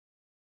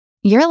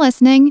You're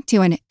listening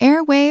to an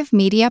Airwave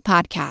Media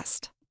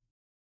Podcast.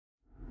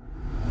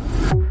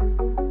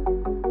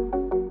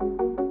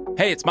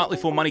 Hey, it's Motley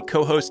Fool Money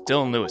co-host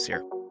Dylan Lewis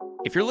here.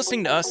 If you're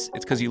listening to us,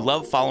 it's because you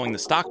love following the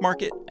stock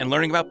market and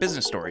learning about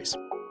business stories.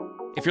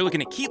 If you're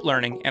looking to keep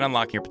learning and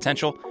unlocking your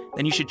potential,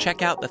 then you should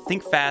check out the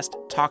Think Fast,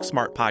 Talk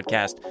Smart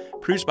podcast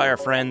produced by our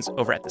friends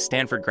over at the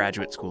Stanford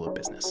Graduate School of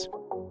Business.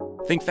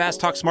 Think Fast,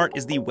 Talk Smart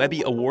is the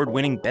Webby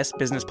Award-winning best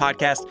business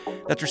podcast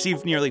that's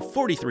received nearly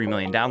 43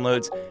 million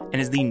downloads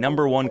and is the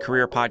 #1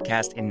 career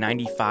podcast in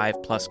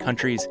 95 plus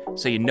countries,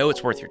 so you know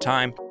it's worth your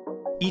time.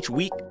 Each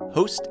week,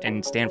 host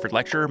and Stanford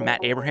lecturer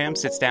Matt Abraham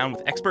sits down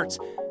with experts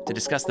to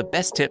discuss the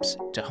best tips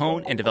to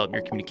hone and develop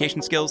your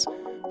communication skills,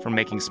 from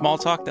making small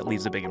talk that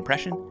leaves a big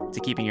impression, to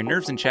keeping your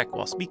nerves in check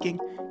while speaking,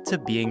 to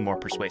being more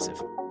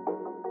persuasive.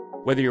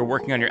 Whether you're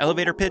working on your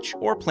elevator pitch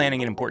or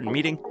planning an important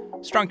meeting,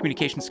 strong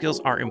communication skills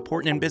are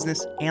important in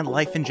business and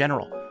life in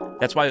general.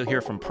 That's why you'll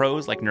hear from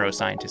pros like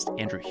neuroscientist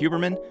Andrew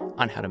Huberman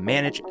on how to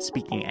manage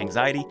speaking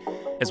anxiety,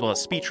 as well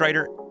as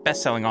speechwriter,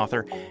 best-selling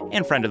author,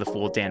 and friend of the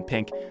Fool Dan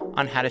Pink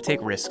on how to take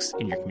risks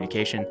in your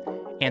communication,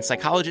 and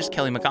psychologist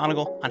Kelly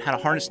McGonigal on how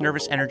to harness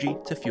nervous energy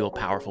to fuel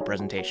powerful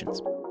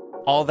presentations.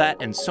 All that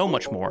and so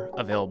much more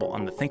available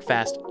on the Think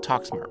Fast,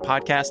 Talk Smart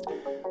podcast.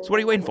 So what are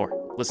you waiting for?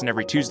 Listen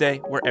every Tuesday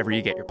wherever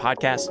you get your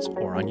podcasts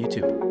or on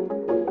YouTube.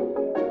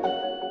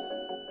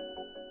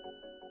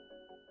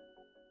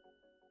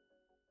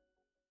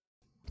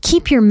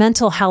 Keep your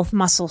mental health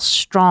muscles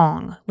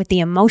strong with the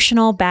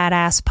Emotional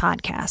Badass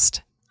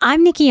Podcast.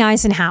 I'm Nikki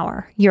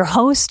Eisenhower, your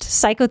host,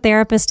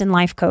 psychotherapist, and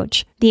life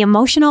coach. The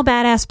Emotional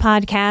Badass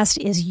Podcast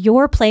is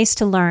your place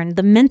to learn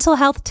the mental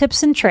health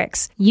tips and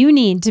tricks you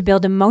need to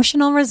build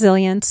emotional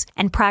resilience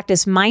and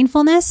practice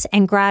mindfulness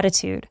and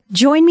gratitude.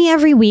 Join me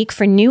every week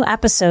for new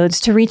episodes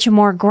to reach a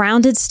more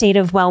grounded state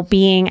of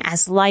well-being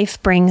as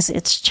life brings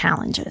its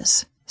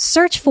challenges.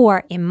 Search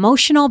for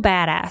Emotional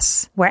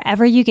Badass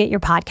wherever you get your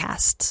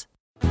podcasts.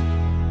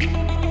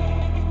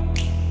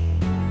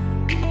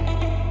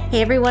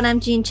 Hey everyone, I'm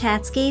Jean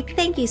Chatzky.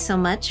 Thank you so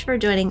much for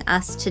joining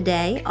us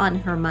today on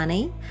Her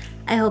Money.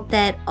 I hope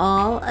that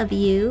all of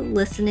you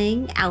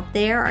listening out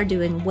there are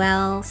doing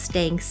well,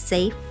 staying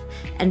safe,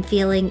 and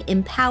feeling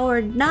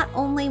empowered not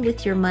only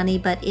with your money,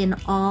 but in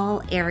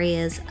all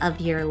areas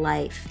of your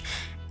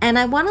life. And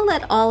I want to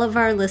let all of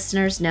our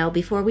listeners know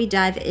before we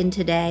dive in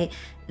today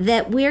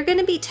that we're going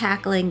to be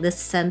tackling this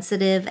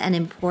sensitive and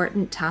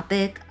important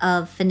topic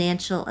of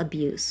financial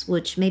abuse,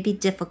 which may be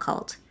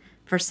difficult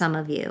for some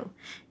of you.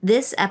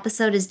 This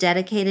episode is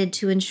dedicated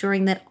to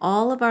ensuring that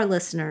all of our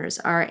listeners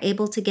are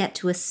able to get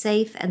to a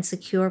safe and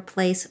secure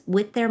place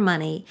with their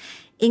money,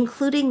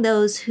 including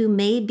those who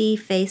may be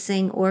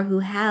facing or who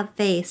have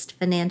faced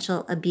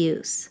financial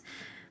abuse.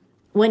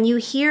 When you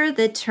hear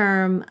the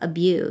term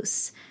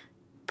abuse,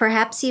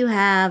 perhaps you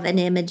have an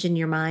image in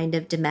your mind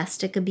of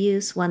domestic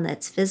abuse, one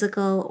that's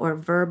physical or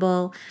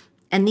verbal,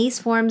 and these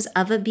forms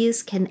of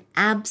abuse can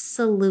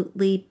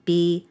absolutely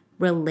be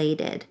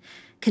related.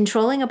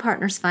 Controlling a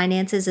partner's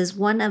finances is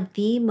one of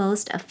the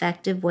most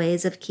effective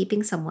ways of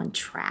keeping someone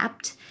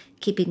trapped,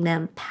 keeping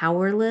them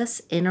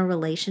powerless in a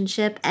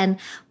relationship. And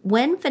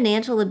when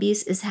financial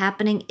abuse is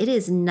happening, it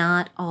is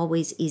not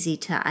always easy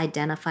to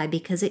identify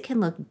because it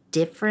can look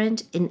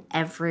different in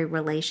every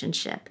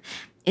relationship.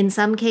 In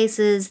some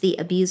cases, the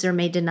abuser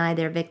may deny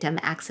their victim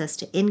access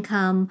to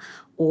income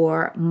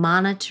or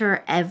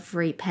monitor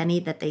every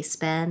penny that they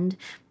spend.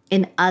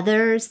 In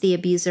others, the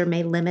abuser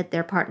may limit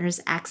their partner's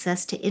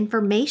access to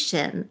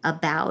information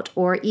about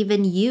or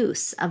even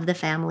use of the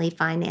family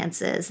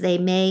finances. They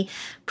may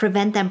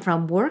prevent them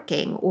from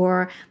working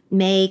or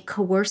may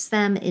coerce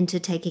them into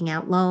taking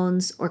out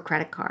loans or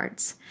credit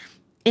cards.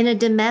 In a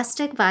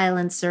domestic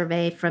violence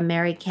survey from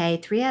Mary Kay,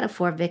 3 out of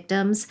 4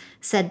 victims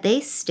said they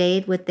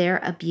stayed with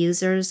their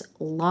abusers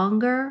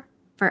longer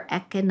for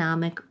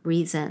economic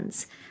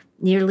reasons.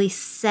 Nearly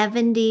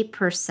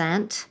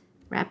 70%,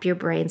 wrap your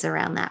brains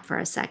around that for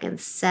a second,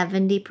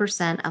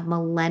 70% of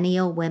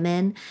millennial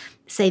women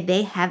say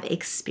they have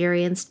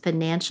experienced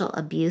financial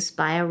abuse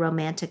by a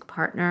romantic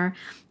partner,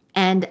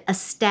 and a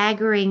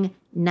staggering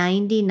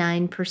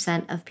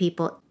 99% of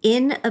people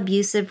in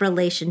abusive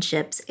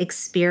relationships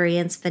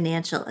experience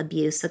financial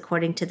abuse,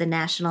 according to the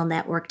National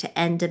Network to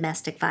End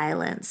Domestic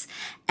Violence.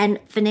 And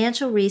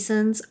financial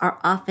reasons are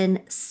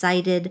often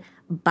cited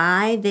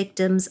by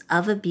victims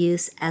of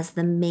abuse as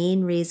the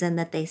main reason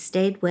that they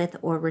stayed with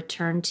or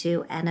returned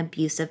to an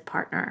abusive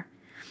partner.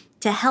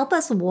 To help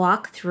us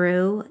walk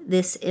through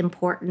this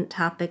important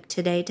topic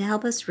today, to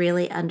help us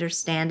really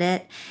understand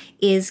it,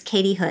 is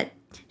Katie Hood.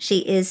 She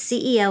is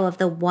CEO of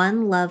the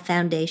One Love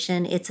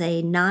Foundation. It's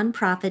a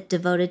nonprofit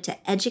devoted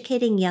to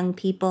educating young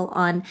people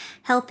on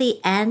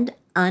healthy and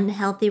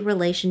unhealthy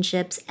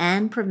relationships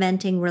and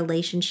preventing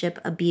relationship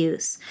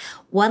abuse.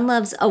 One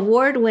Love's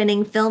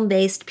award-winning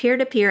film-based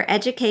peer-to-peer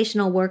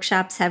educational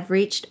workshops have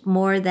reached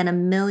more than 1.5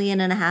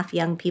 million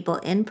young people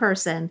in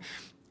person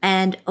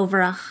and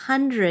over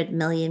 100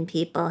 million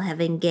people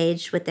have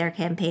engaged with their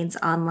campaigns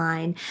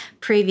online.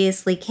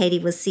 Previously, Katie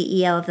was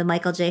CEO of the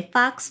Michael J.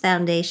 Fox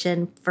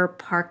Foundation for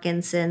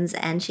Parkinson's,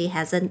 and she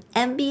has an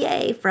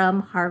MBA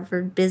from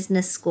Harvard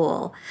Business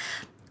School.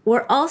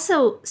 We're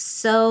also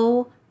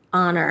so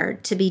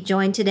honored to be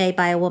joined today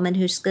by a woman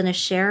who's going to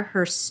share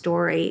her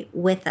story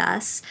with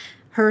us,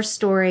 her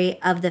story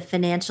of the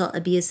financial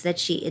abuse that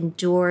she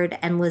endured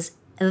and was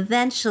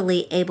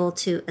eventually able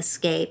to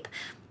escape.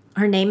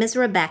 Her name is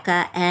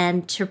Rebecca,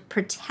 and to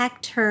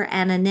protect her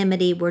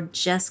anonymity, we're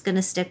just going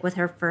to stick with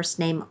her first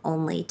name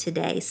only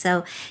today.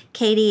 So,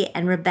 Katie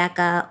and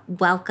Rebecca,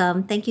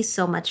 welcome. Thank you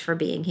so much for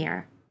being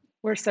here.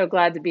 We're so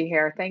glad to be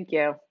here. Thank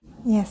you.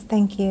 Yes,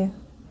 thank you.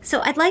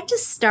 So I'd like to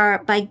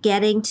start by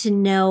getting to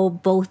know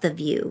both of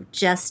you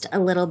just a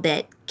little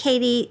bit.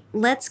 Katie,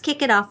 let's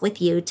kick it off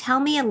with you. Tell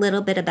me a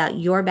little bit about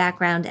your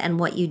background and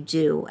what you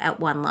do at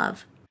One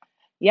Love.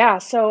 Yeah,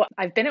 so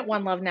I've been at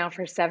One Love now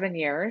for 7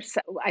 years.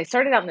 I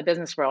started out in the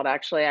business world,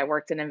 actually. I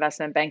worked in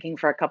investment banking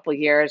for a couple of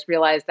years,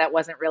 realized that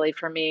wasn't really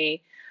for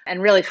me,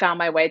 and really found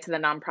my way to the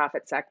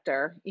nonprofit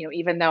sector.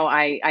 Even though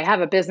I have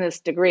a business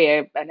degree,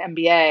 an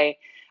MBA,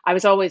 I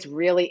was always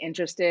really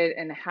interested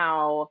in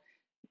how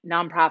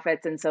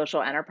nonprofits and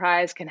social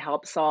enterprise can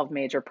help solve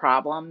major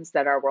problems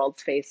that our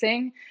world's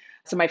facing.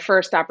 So my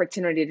first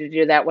opportunity to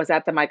do that was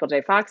at the Michael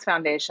J. Fox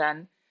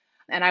Foundation.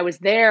 And I was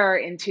there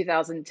in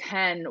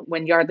 2010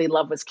 when Yardley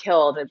Love was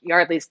killed.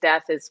 Yardley's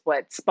death is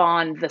what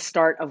spawned the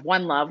start of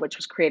One Love, which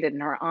was created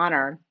in her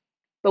honor.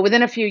 But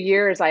within a few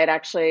years, I had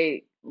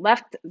actually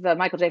left the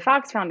Michael J.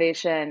 Fox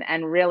Foundation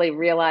and really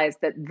realized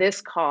that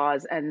this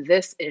cause and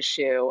this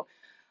issue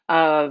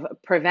of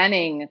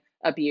preventing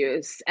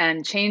abuse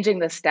and changing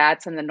the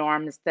stats and the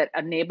norms that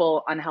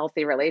enable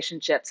unhealthy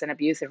relationships and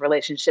abusive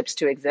relationships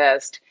to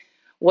exist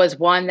was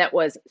one that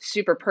was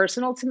super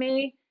personal to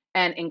me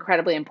and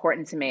incredibly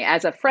important to me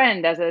as a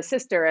friend, as a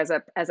sister, as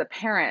a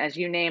parent, as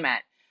you name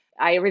it.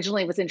 I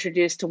originally was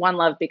introduced to One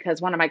Love because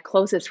one of my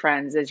closest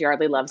friends is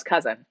Yardley Love's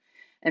cousin.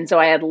 And so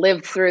I had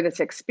lived through this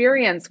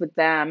experience with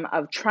them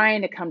of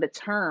trying to come to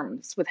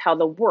terms with how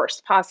the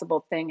worst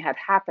possible thing had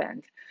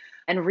happened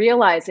and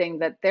realizing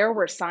that there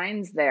were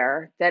signs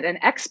there that an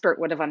expert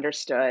would have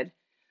understood,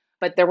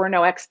 but there were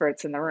no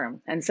experts in the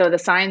room. And so the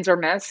signs were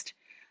missed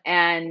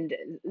and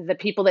the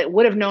people that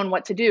would have known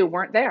what to do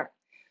weren't there.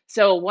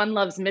 So One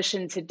Love's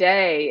mission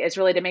today is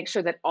really to make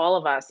sure that all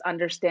of us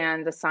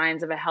understand the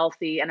signs of a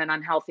healthy and an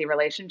unhealthy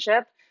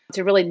relationship,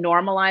 to really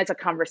normalize a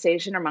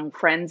conversation among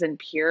friends and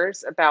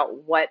peers about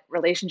what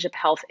relationship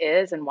health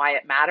is and why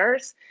it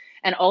matters,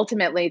 and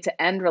ultimately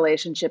to end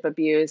relationship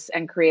abuse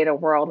and create a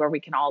world where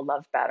we can all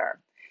love better.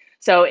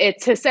 So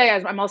it's to say,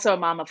 I'm also a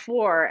mom of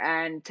 4,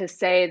 and to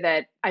say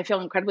that I feel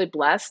incredibly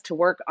blessed to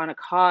work on a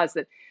cause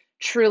that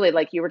truly,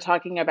 like you were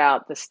talking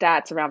about the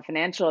stats around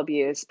financial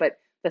abuse, but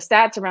the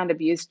stats around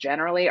abuse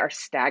generally are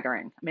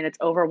staggering. I mean, it's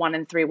over 1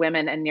 in 3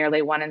 women and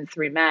nearly 1 in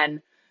 3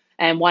 men,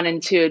 and 1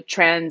 in 2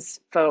 trans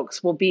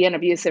folks will be in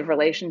abusive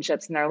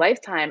relationships in their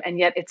lifetime. And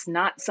yet it's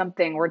not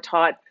something we're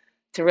taught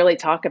to really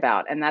talk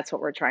about. And that's what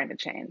we're trying to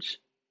change.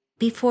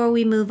 Before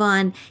we move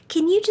on,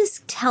 can you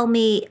just tell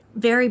me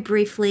very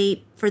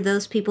briefly, for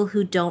those people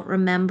who don't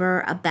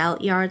remember,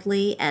 about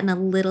Yardley and a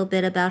little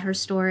bit about her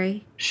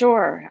story?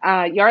 Sure.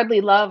 Yardley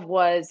Love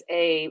was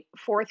a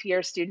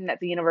 4th-year student at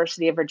the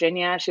University of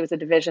Virginia. She was a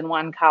Division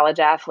I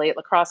college athlete,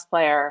 lacrosse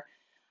player.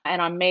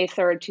 And on May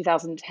 3rd,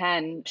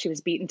 2010, she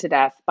was beaten to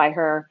death by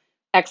her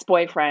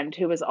ex-boyfriend,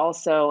 who was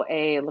also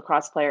a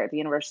lacrosse player at the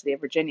University of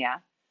Virginia.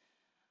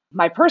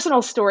 My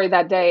personal story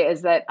that day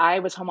is that I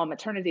was home on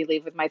maternity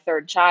leave with my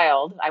 3rd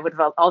child. I would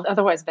have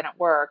otherwise been at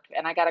work,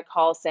 and I got a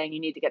call saying, you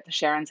need to get to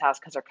Sharon's house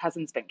because her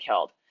cousin's been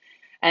killed.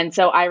 And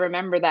so I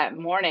remember that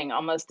morning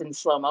almost in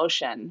slow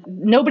motion.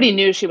 Nobody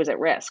knew she was at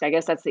risk. I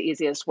guess that's the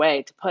easiest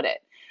way to put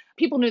it.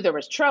 People knew there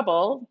was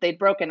trouble. They'd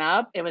broken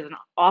up. It was an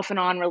off and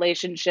on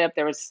relationship.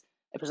 It was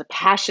a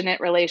passionate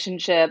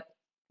relationship.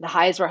 The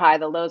highs were high,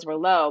 the lows were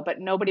low,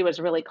 but nobody was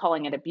really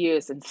calling it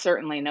abuse, and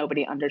certainly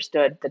nobody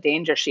understood the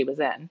danger she was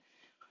in.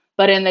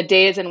 But in the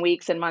days and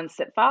weeks and months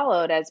that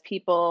followed, as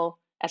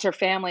her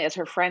family, as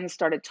her friends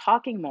started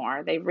talking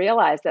more, they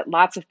realized that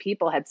lots of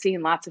people had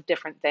seen lots of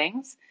different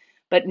things,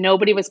 but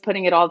nobody was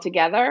putting it all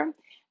together.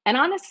 And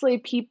honestly,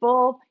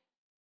 people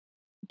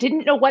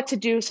didn't know what to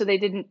do, so they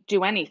didn't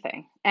do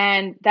anything.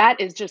 And that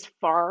is just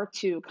far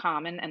too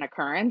common an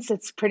occurrence.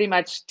 It's pretty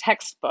much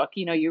textbook.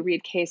 You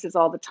read cases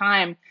all the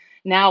time.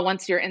 Now,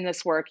 once you're in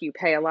this work, you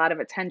pay a lot of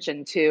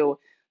attention to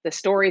the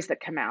stories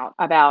that come out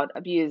about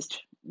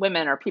abused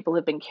women or people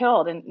who've been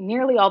killed. And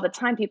nearly all the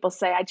time people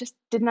say, I just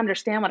didn't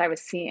understand what I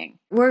was seeing.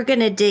 We're going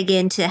to dig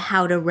into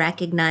how to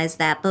recognize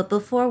that. But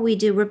before we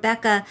do,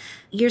 Rebecca,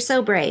 you're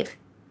so brave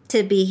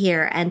to be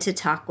here and to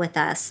talk with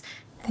us.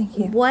 Thank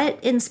you.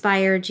 What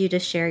inspired you to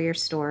share your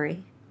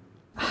story?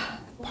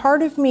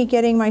 Part of me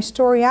getting my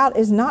story out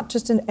is not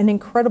just an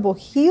incredible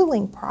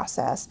healing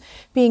process,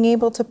 being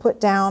able to put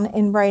down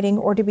in writing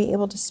or to be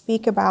able to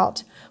speak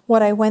about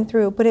what I went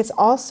through, but it's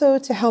also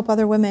to help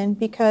other women,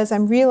 because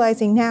I'm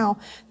realizing now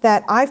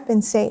that I've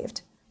been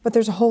saved but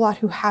there's a whole lot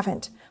who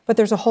haven't, but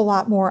there's a whole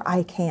lot more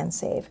I can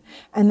save.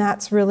 And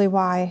that's really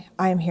why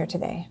I am here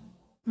today.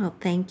 Well,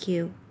 thank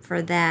you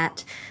for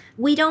that.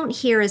 We don't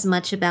hear as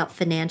much about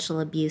financial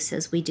abuse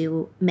as we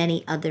do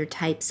many other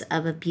types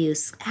of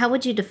abuse. How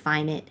would you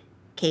define it,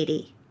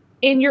 Katie?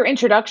 In your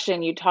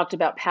introduction, you talked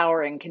about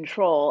power and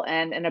control,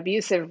 and an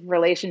abusive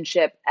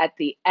relationship at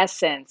the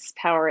essence,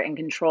 power and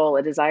control,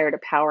 a desire to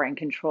power and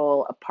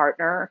control a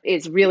partner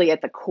is really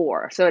at the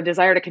core. So a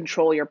desire to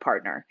control your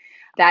partner.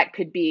 That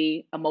could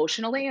be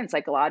emotionally and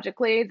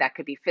psychologically, that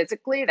could be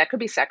physically, that could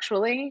be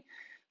sexually.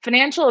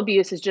 Financial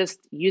abuse is just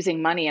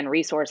using money and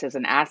resources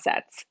and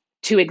assets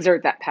to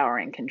exert that power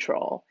and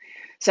control.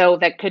 So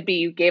that could be,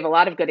 you gave a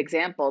lot of good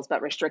examples,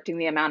 but restricting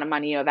the amount of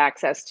money you have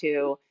access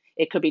to.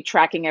 It could be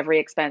tracking every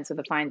expense with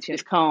a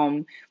fine-tooth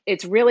comb.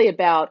 It's really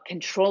about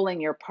controlling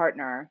your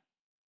partner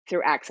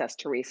through access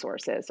to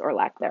resources or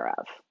lack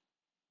thereof.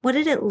 What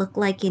did it look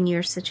like in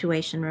your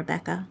situation,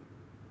 Rebecca?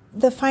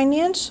 The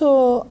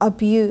financial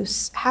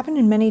abuse happened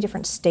in many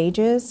different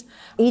stages.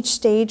 Each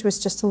stage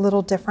was just a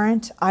little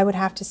different. I would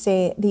have to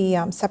say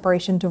the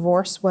separation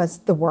divorce was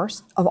the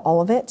worst of all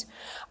of it.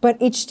 But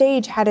each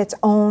stage had its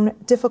own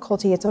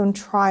difficulty, its own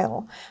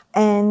trial.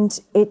 And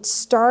it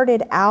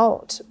started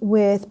out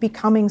with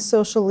becoming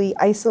socially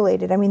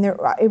isolated. I mean,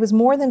 it was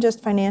more than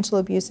just financial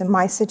abuse in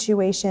my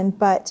situation,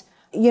 but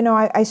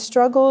I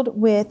struggled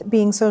with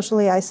being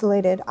socially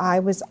isolated. I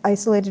was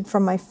isolated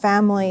from my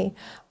family.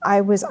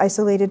 I was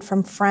isolated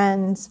from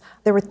friends.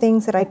 There were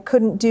things that I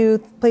couldn't do,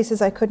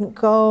 places I couldn't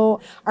go.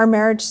 Our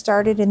marriage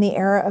started in the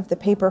era of the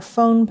paper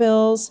phone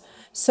bills.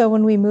 So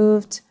when we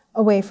moved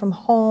away from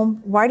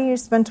home, why do you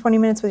spend 20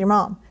 minutes with your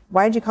mom?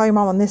 Why did you call your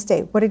mom on this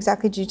day? What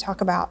exactly did you talk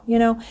about?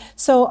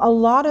 So a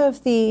lot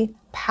of the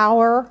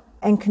power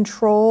and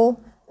control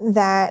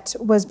that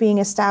was being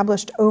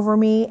established over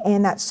me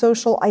and that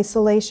social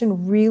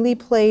isolation really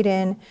played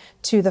in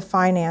to the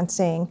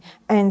financing.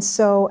 And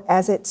so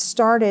as it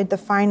started, the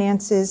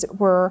finances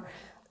were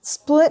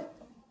split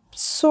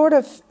sort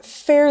of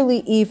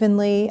fairly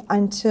evenly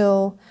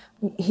until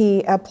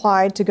he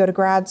applied to go to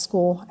grad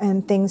school,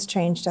 and things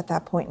changed at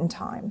that point in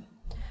time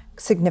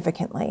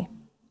significantly.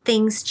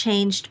 Things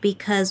changed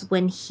because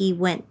when he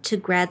went to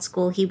grad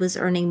school, he was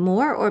earning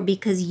more, or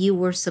because you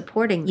were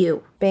supporting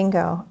you?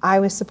 Bingo. I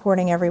was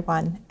supporting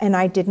everyone, and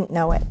I didn't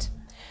know it.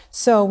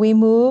 So we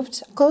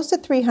moved close to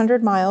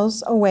 300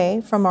 miles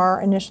away from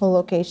our initial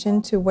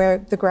location to where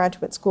the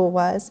graduate school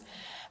was.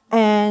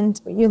 And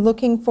you're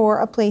looking for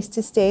a place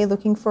to stay,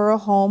 looking for a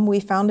home.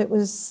 We found it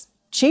was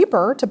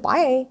cheaper to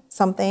buy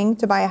something,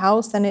 to buy a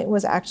house, than it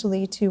was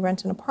actually to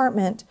rent an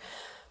apartment.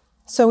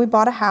 So we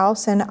bought a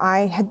house, and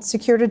I had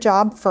secured a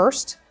job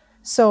first.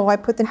 So I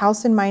put the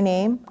house in my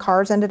name.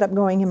 Cars ended up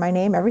going in my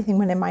name. Everything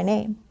went in my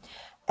name.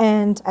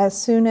 And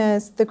as soon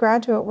as the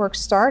graduate work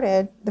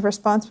started, the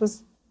response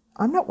was,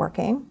 I'm not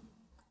working.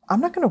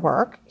 I'm not going to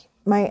work.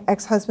 My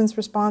ex-husband's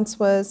response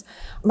was,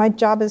 my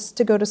job is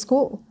to go to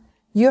school.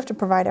 You have to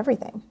provide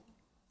everything.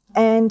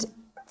 And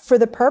for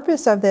the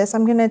purpose of this,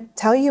 I'm going to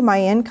tell you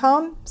my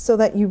income so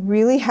that you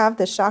really have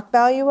the shock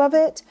value of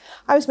it.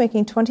 I was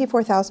making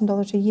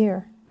 $24,000 a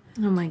year.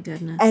 Oh my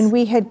goodness. And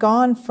we had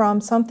gone from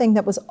something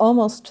that was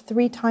almost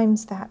 3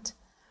 times that.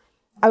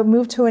 I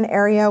moved to an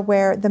area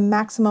where the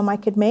maximum I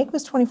could make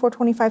was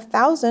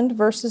 $25,000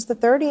 versus the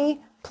 30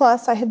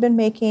 plus I had been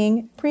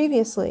making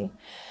previously.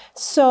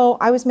 So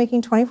I was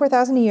making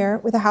 $24,000 a year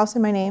with a house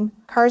in my name,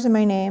 cars in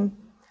my name,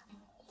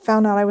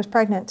 found out I was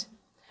pregnant.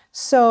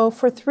 So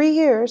for 3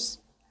 years,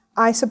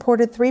 I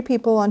supported 3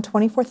 people on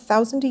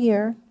 $24,000 a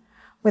year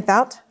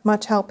without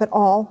much help at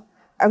all.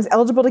 I was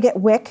eligible to get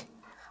WIC.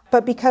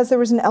 But because there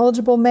was an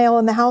eligible male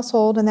in the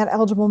household and that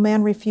eligible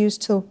man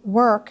refused to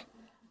work,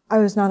 I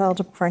was not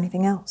eligible for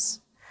anything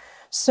else.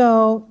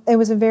 So it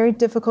was a very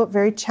difficult,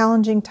 very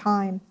challenging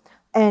time.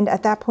 And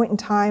at that point in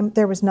time,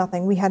 there was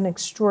nothing. We had an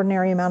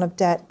extraordinary amount of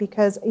debt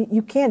because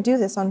you can't do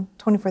this on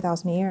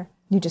 $24,000 a year.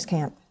 You just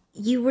can't.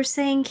 You were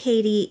saying,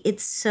 Katie,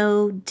 it's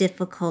so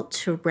difficult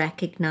to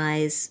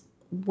recognize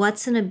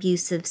what's an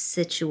abusive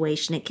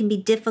situation. It can be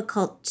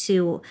difficult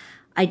to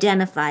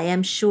identify.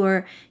 I'm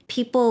sure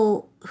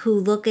people who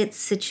look at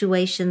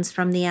situations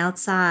from the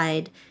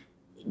outside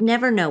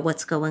never know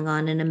what's going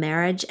on in a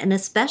marriage, and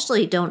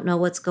especially don't know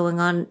what's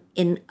going on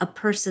in a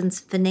person's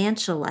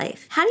financial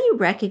life. How do you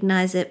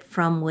recognize it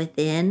from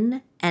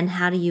within, and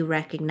how do you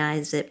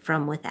recognize it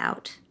from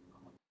without?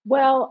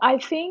 Well, I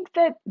think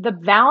that the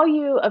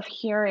value of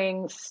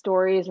hearing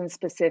stories and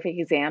specific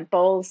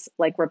examples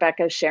like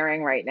Rebecca's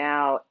sharing right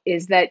now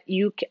is that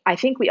I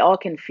think we all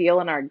can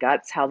feel in our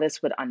guts how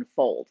this would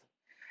unfold.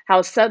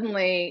 How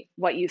suddenly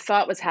what you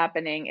thought was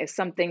happening is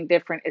something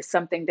different, is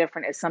something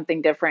different, is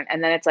something different.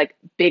 And then it's like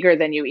bigger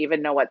than you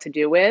even know what to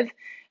do with.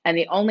 And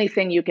the only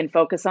thing you can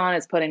focus on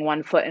is putting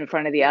one foot in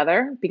front of the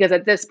other. Because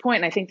at this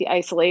point, I think the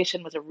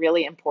isolation was a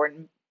really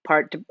important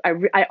part.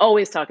 I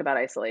always talk about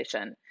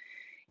isolation.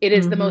 It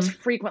is the most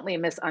frequently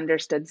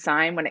misunderstood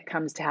sign when it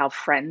comes to how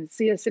friends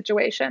see a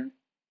situation.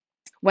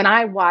 When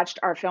I watched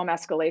our film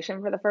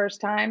Escalation for the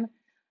first time,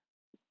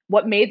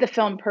 what made the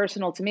film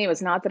personal to me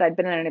was not that I'd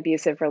been in an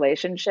abusive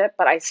relationship,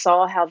 but I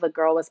saw how the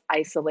girl was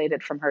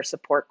isolated from her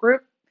support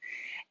group,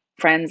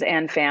 friends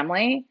and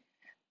family.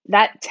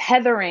 That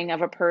tethering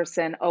of a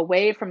person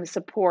away from the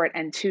support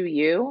and to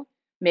you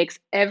makes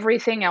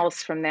everything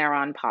else from there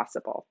on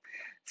possible.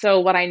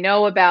 So what I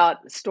know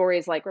about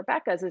stories like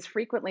Rebecca's is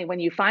frequently when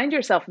you find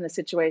yourself in the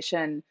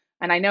situation,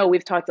 and I know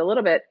we've talked a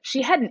little bit,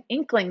 she had an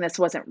inkling this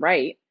wasn't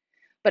right.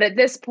 But at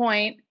this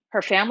point,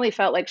 her family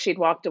felt like she'd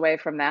walked away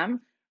from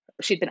them.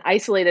 She'd been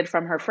isolated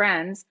from her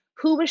friends.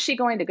 Who was she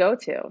going to go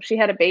to? She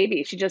had a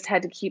baby. She just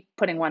had to keep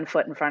putting one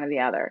foot in front of the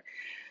other.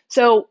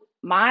 So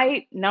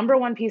my number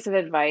one piece of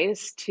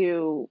advice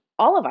to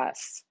all of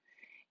us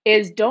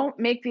is don't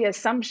make the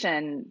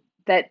assumption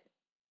that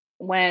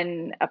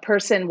when a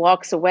person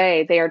walks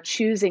away, they are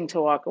choosing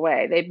to walk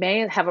away. They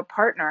may have a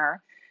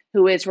partner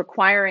who is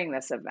requiring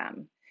this of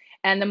them.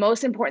 And the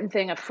most important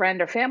thing a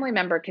friend or family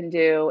member can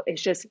do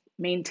is just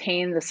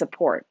maintain the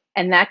support.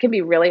 And that can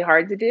be really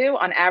hard to do.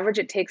 On average,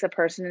 it takes a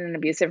person in an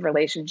abusive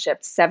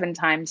relationship 7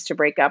 times to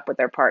break up with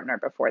their partner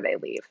before they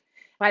leave.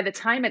 By the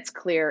time it's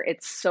clear,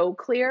 it's so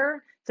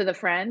clear to the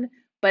friend,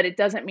 but it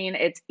doesn't mean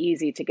it's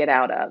easy to get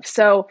out of.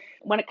 So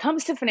when it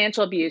comes to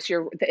financial abuse,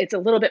 it's a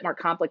little bit more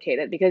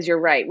complicated because you're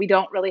right. We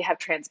don't really have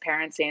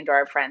transparency into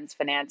our friends'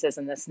 finances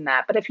and this and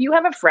that. But if you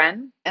have a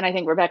friend, and I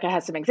think Rebecca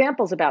has some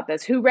examples about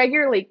this, who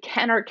regularly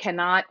can or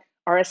cannot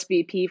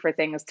RSVP for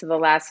things to the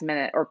last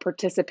minute or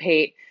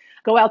participate,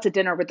 go out to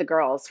dinner with the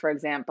girls, for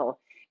example,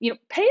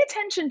 pay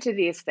attention to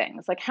these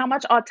things. Like, how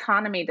much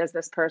autonomy does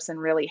this person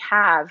really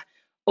have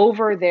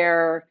over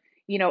their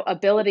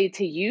ability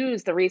to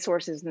use the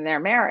resources in their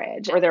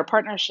marriage or their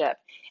partnership?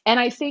 And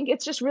I think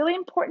it's just really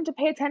important to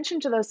pay attention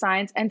to those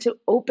signs and to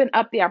open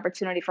up the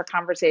opportunity for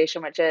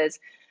conversation, which is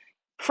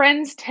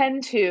friends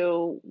tend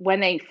to, when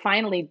they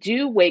finally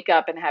do wake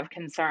up and have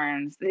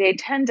concerns, they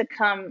tend to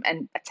come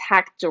and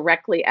attack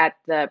directly at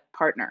the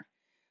partner.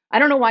 I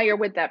don't know why you're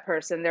with that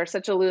person. They're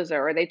such a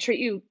loser, or they treat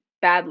you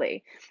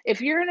badly. If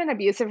you're in an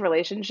abusive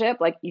relationship,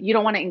 like, you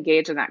don't want to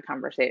engage in that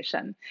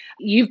conversation.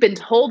 You've been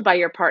told by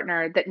your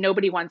partner that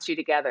nobody wants you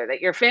together,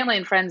 that your family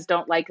and friends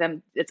don't like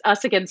them. It's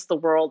us against the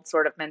world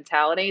sort of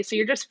mentality. So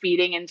you're just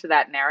feeding into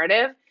that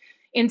narrative.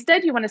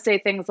 Instead, you want to say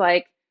things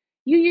like,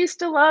 you used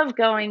to love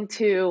going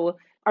to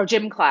our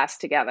gym class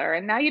together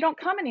and now you don't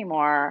come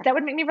anymore. That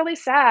would make me really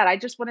sad. I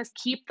just want to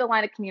keep the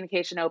line of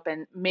communication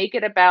open, make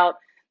it about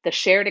the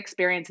shared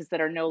experiences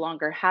that are no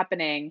longer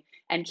happening,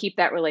 and keep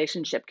that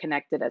relationship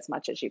connected as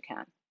much as you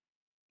can.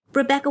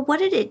 Rebecca, what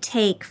did it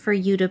take for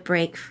you to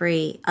break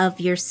free of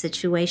your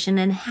situation,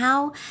 and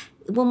how,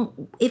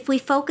 if we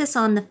focus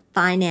on the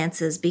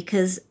finances,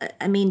 because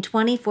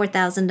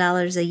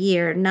 $24,000 a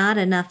year, not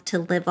enough to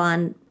live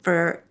on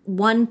for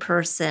one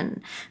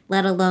person,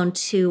 let alone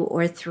 2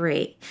 or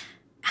 3.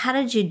 How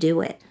did you do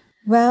it?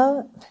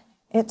 Well,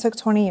 it took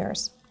 20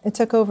 years. It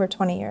took over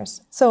 20 years.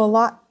 So a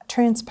lot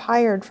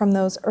transpired from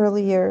those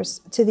early years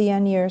to the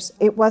end years.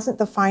 It wasn't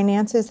the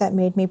finances that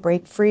made me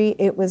break free.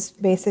 It was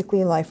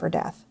basically life or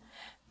death.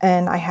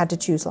 And I had to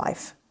choose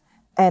life.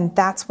 And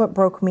that's what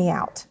broke me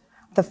out.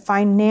 The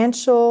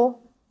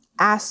financial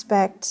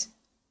aspect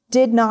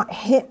did not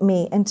hit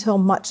me until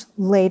much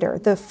later.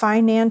 The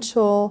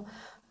financial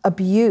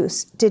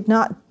abuse did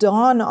not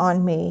dawn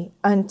on me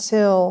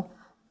until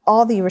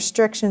all the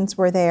restrictions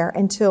were there,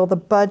 until the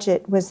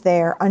budget was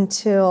there,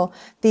 until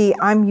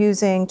I'm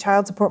using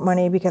child support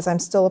money because I'm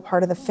still a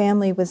part of the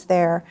family was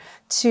there,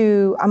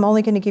 to I'm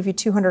only going to give you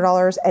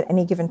 $200 at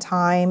any given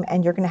time,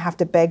 and you're going to have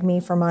to beg me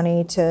for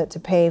money to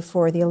pay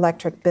for the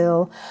electric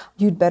bill.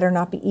 You'd better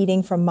not be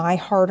eating from my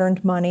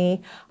hard-earned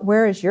money.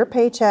 Where is your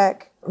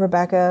paycheck,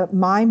 Rebecca?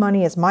 My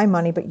money is my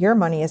money, but your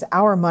money is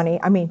our money.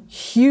 I mean,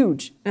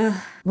 huge.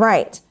 Ugh.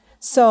 Right.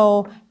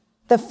 So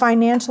the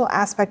financial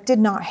aspect did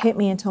not hit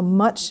me until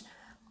much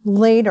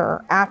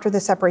later after the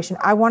separation.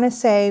 I want to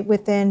say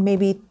within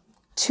maybe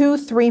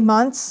 2-3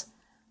 months,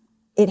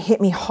 it hit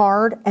me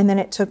hard. And then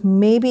it took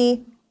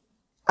maybe,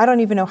 I don't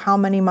even know how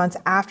many months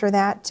after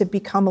that to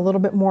become a little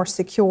bit more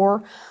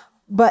secure.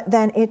 But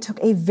then it took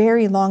a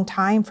very long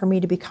time for me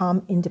to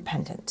become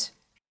independent.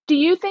 Do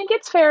you think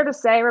it's fair to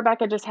say,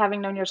 Rebecca, just having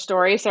known your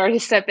story, sorry to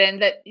step in,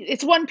 that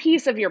it's one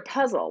piece of your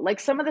puzzle? Like,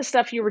 some of the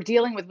stuff you were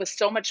dealing with was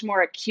so much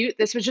more acute.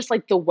 This was just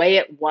like the way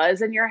it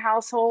was in your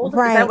household.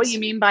 Right. Is that what you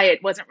mean by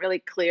it wasn't really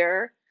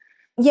clear?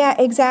 Yeah,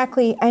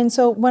 exactly. And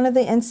so one of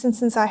the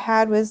instances I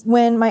had was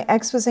when my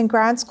ex was in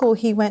grad school,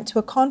 he went to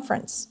a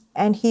conference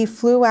and he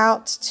flew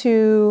out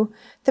to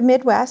the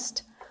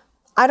Midwest.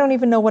 I don't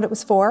even know what it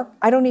was for.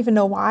 I don't even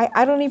know why.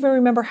 I don't even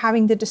remember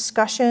having the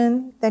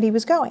discussion that he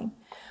was going.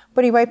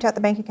 But he wiped out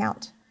the bank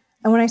account.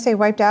 And when I say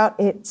wiped out,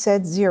 it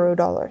said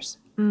 $0.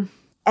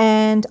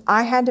 And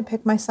I had to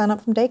pick my son up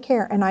from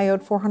daycare, and I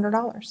owed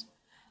 $400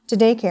 to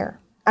daycare.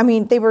 I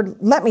mean, they would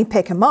let me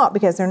pick him up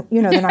because they're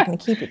not going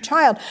to keep your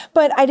child.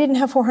 But I didn't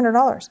have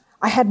 $400.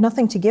 I had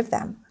nothing to give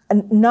them.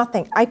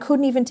 Nothing. I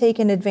couldn't even take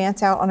an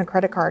advance out on a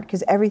credit card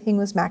because everything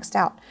was maxed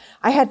out.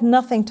 I had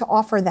nothing to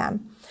offer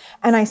them.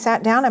 And I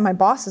sat down at my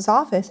boss's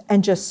office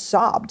and just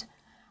sobbed.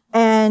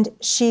 And And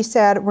she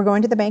said, we're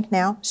going to the bank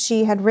now.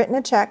 She had written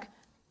a check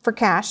for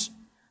cash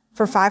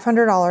for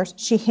 $500.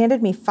 She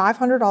handed me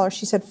 $500.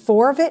 She said,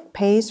 4 of it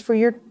pays for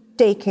your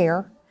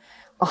daycare.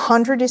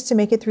 100 is to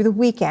make it through the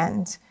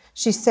weekend.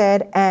 She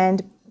said,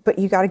 but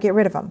you got to get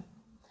rid of them.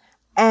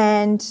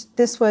 And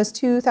this was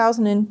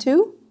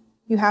 2002.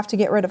 You have to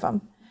get rid of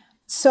them.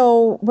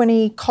 So when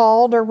he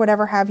called or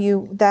whatever have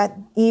you that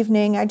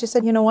evening, I just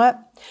said, you know what?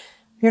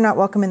 You're not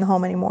welcome in the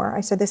home anymore.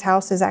 I said, this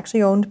house is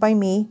actually owned by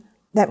me.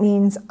 That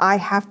means I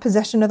have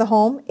possession of the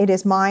home. It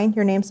is mine.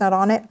 Your name's not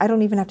on it. I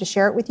don't even have to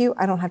share it with you.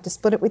 I don't have to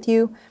split it with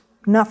you.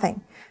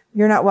 Nothing.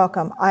 You're not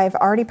welcome. I've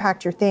already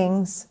packed your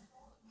things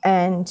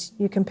and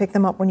you can pick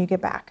them up when you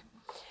get back.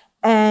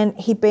 And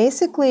he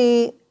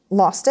basically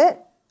lost it.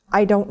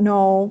 I don't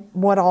know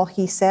what all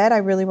he said. I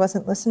really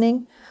wasn't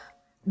listening.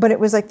 But it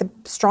was like the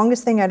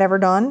strongest thing I'd ever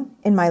done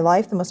in my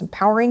life, the most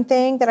empowering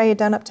thing that I had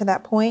done up to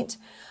that point.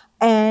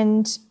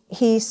 And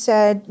he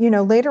said,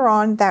 later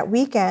on that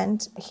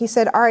weekend, he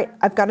said, all right,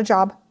 I've got a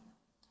job.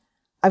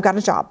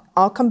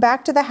 I'll come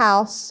back to the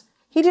house.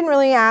 He didn't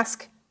really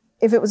ask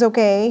if it was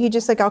okay. He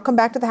just I'll come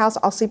back to the house.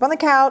 I'll sleep on the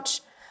couch,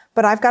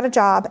 but I've got a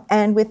job.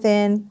 And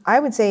within, I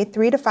would say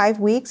 3 to 5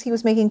 weeks, he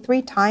was making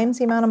 3 times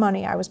the amount of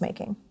money I was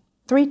making.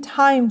 3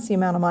 times the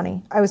amount of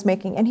money I was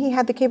making. And he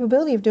had the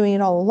capability of doing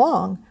it all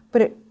along,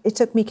 but it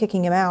took me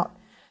kicking him out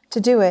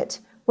to do it,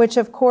 which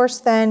of course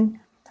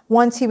then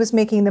once he was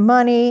making the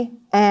money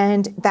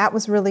and that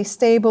was really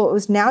stable, it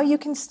was now you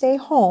can stay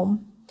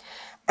home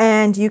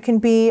and you can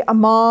be a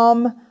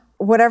mom,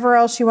 whatever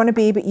else you want to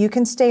be, but you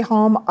can stay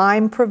home.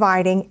 I'm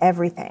providing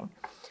everything.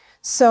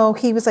 So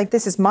he was like,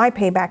 this is my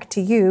payback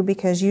to you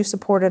because you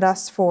supported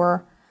us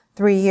for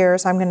 3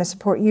 years. I'm going to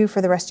support you for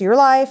the rest of your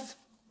life.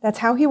 That's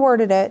how he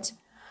worded it.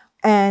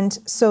 And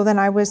so then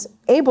I was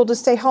able to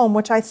stay home,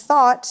 which I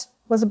thought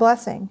was a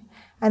blessing.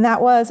 And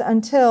that was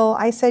until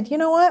I said, you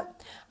know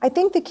what? I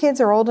think the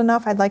kids are old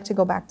enough. I'd like to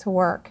go back to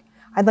work.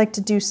 I'd like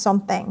to do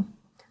something.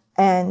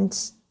 And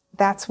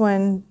that's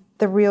when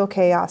the real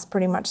chaos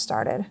pretty much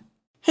started.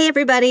 Hey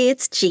everybody,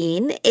 it's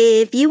Jean.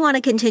 If you want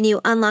to continue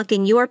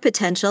unlocking your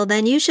potential,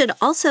 then you should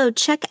also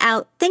check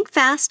out Think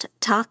Fast,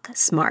 Talk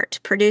Smart,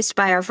 produced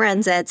by our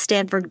friends at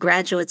Stanford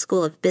Graduate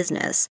School of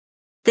Business.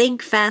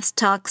 Think Fast,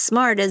 Talk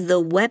Smart is the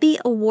Webby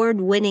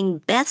Award-winning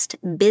Best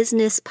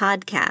Business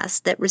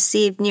podcast that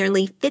received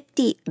nearly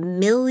 50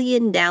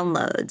 million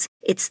downloads.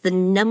 It's the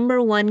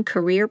 #1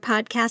 career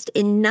podcast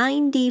in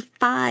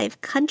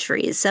 95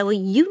 countries, so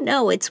you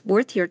know it's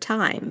worth your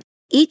time.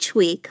 Each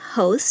week,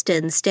 host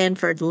and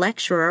Stanford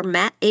lecturer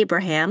Matt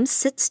Abraham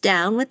sits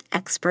down with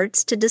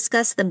experts to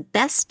discuss the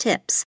best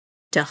tips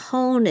to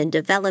hone and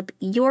develop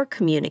your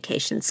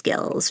communication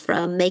skills,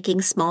 from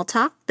making small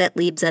talk that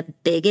leaves a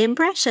big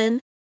impression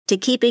to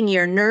keeping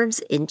your nerves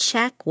in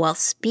check while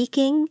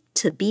speaking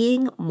to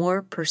being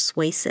more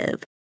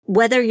persuasive.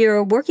 Whether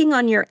you're working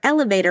on your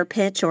elevator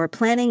pitch or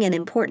planning an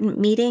important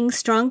meeting,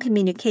 strong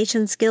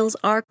communication skills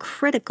are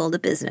critical to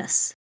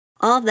business.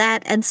 All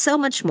that and so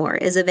much more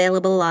is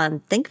available on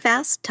Think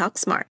Fast, Talk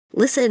Smart.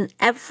 Listen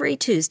every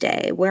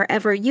Tuesday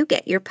wherever you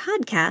get your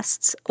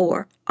podcasts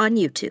or on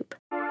YouTube.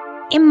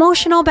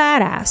 Emotional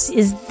Badass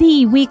is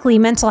the weekly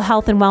mental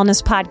health and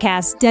wellness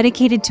podcast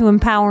dedicated to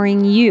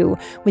empowering you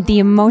with the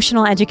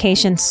emotional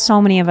education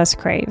so many of us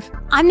crave.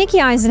 I'm Nikki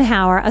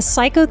Eisenhower, a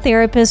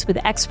psychotherapist with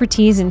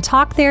expertise in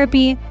talk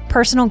therapy,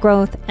 personal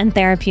growth, and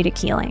therapeutic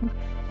healing.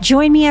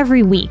 Join me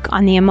every week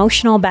on the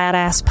Emotional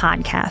Badass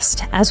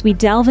podcast as we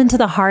delve into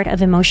the heart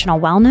of emotional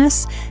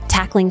wellness,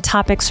 tackling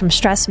topics from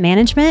stress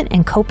management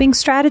and coping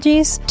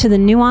strategies to the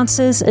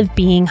nuances of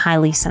being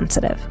highly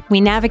sensitive. We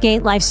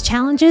navigate life's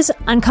challenges,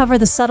 uncover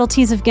the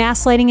subtleties of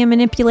gaslighting and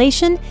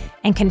manipulation,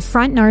 and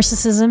confront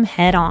narcissism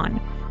head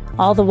on.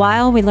 All the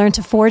while, we learn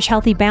to forge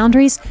healthy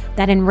boundaries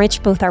that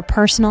enrich both our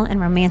personal and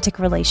romantic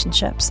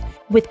relationships.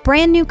 With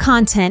brand new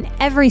content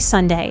every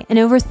Sunday and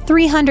over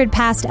 300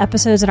 past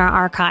episodes in our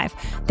archive,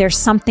 there's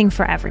something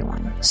for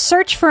everyone.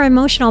 Search for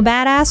Emotional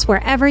Badass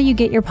wherever you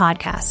get your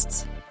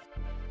podcasts.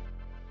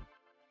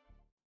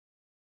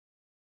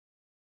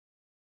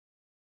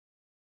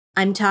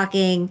 I'm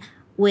talking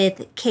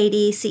with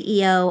Katie,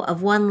 CEO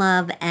of One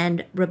Love,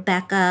 and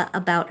Rebecca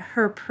about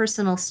her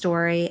personal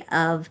story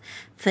of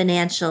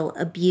financial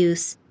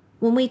abuse.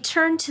 When we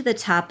turn to the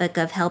topic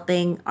of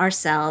helping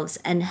ourselves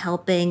and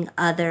helping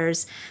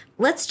others,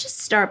 let's just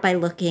start by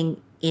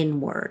looking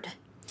inward.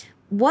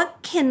 What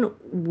can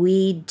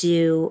we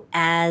do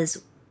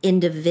as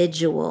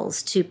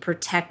individuals to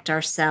protect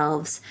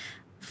ourselves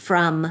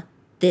from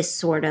this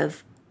sort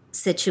of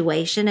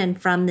situation and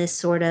from this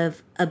sort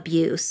of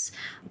abuse?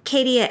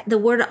 Katie, the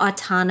word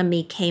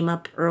autonomy came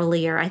up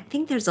earlier. I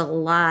think there's a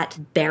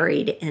lot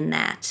buried in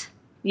that.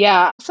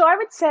 Yeah. So I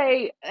would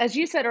say, as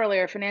you said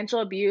earlier,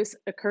 financial abuse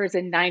occurs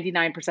in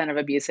 99% of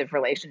abusive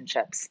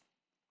relationships.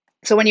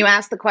 So when you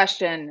ask the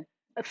question,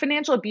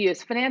 financial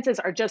abuse, finances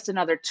are just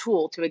another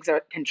tool to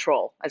exert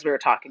control, as we were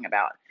talking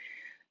about.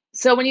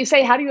 So when you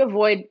say, how do you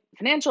avoid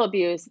financial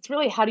abuse? It's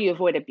really, how do you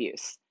avoid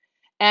abuse?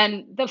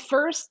 And the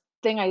first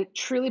thing I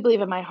truly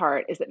believe in my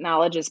heart is that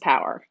knowledge is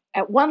power.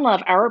 At One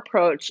Love, our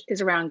approach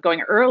is around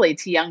going early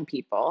to young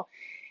people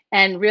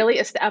and really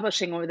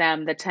establishing with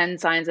them the 10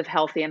 signs of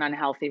healthy and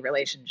unhealthy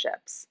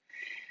relationships.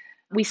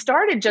 We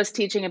started just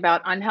teaching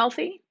about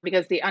unhealthy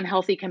because the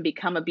unhealthy can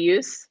become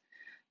abuse.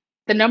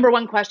 The number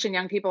one question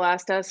young people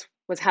asked us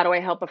was, how do I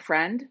help a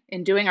friend?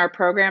 In doing our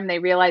program, they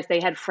realized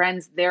they had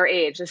friends their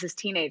age, this is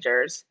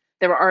teenagers,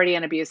 that were already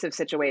in abusive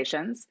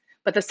situations.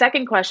 But the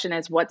second question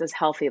is, what does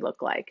healthy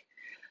look like?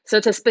 So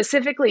to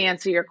specifically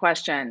answer your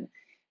question,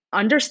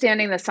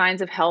 understanding the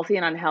signs of healthy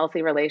and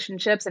unhealthy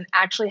relationships and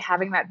actually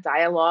having that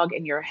dialogue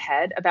in your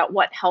head about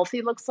what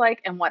healthy looks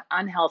like and what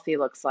unhealthy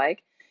looks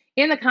like,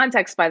 in the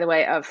context, by the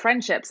way, of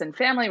friendships and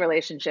family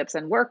relationships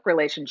and work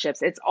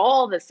relationships, it's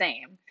all the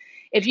same.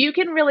 If you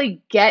can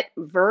really get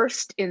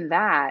versed in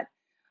that,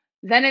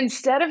 then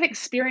instead of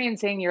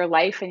experiencing your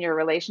life and your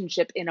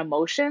relationship in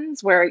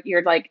emotions where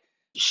you're like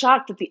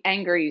shocked at the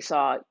anger you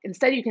saw,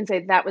 instead you can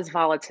say that was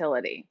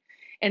volatility.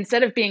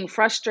 Instead of being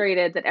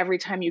frustrated that every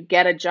time you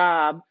get a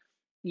job,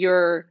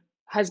 your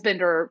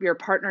husband or your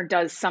partner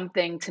does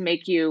something to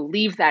make you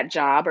leave that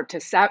job or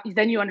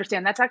then you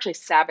understand that's actually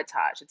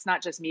sabotage. It's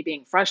not just me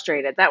being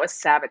frustrated. That was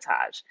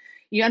sabotage.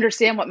 You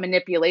understand what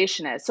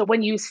manipulation is. So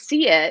when you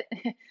see it,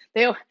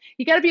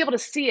 you got to be able to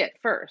see it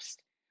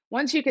first.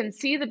 Once you can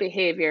see the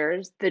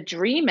behaviors, the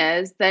dream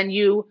is then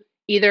you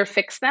either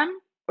fix them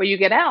or you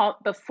get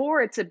out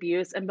before it's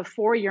abuse and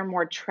before you're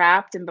more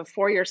trapped and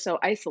before you're so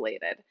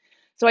isolated.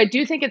 So I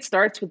do think it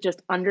starts with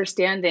just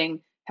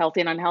understanding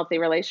healthy and unhealthy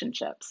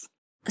relationships.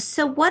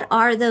 So, what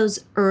are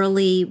those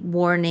early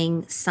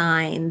warning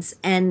signs?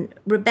 And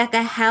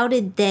Rebecca, how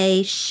did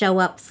they show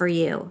up for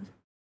you?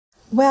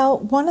 Well,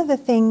 one of the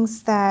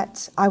things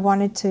that I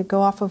wanted to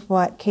go off of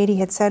what Katie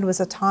had said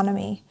was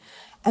autonomy.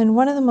 And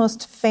one of the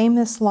most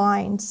famous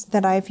lines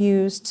that I've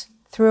used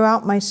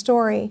throughout my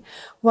story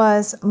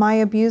was my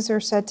abuser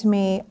said to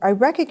me, I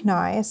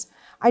recognize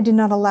I did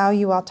not allow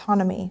you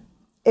autonomy.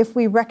 If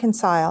we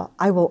reconcile,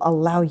 I will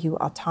allow you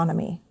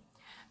autonomy.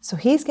 So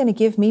he's going to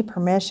give me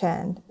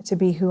permission to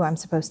be who I'm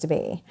supposed to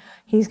be.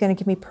 He's going to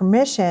give me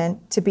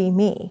permission to be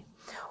me.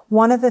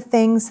 One of the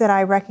things that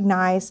I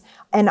recognize,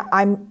 and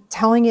I'm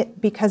telling it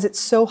because it's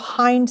so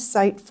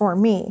hindsight for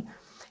me,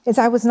 is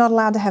I was not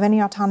allowed to have any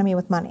autonomy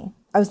with money.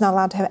 I was not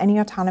allowed to have any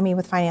autonomy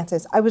with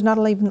finances. I was not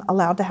even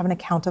allowed to have an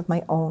account of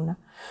my own,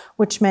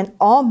 which meant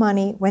all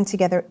money went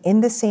together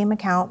in the same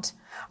account,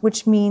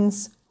 which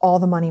means all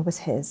the money was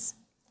his.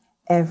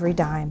 Every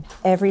dime,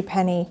 every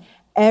penny,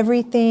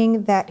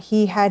 everything that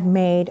he had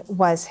made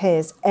was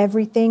his.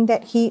 Everything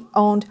that he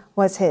owned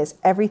was his.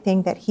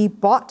 Everything that he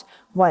bought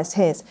was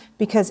his,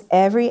 because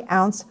every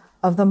ounce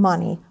of the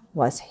money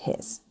was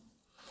his.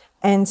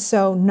 And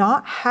so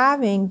not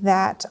having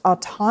that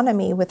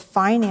autonomy with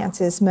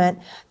finances meant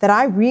that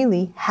I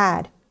really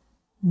had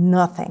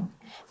nothing.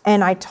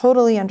 And I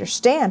totally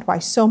understand why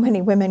so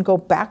many women go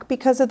back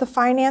because of the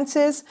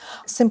finances,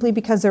 simply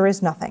because there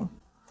is nothing.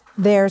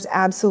 There's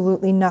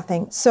absolutely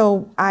nothing.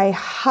 So I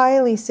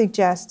highly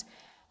suggest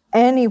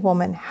any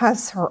woman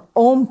has her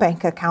own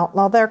bank account.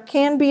 Now, there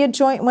can be a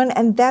joint one,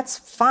 and that's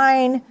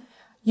fine.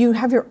 You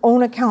have your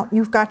own account.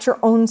 You've got your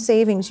own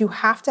savings. You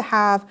have to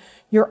have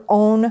your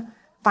own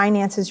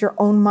finances, your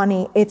own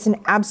money. It's an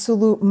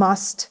absolute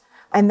must.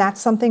 And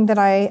that's something that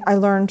I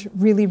learned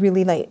really,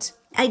 really late.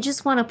 I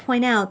just want to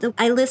point out that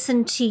I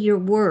listened to your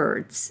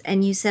words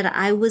and you said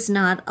I was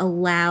not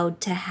allowed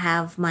to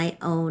have my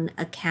own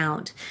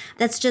account.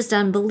 That's just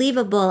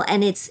unbelievable.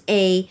 And it's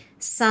a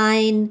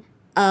sign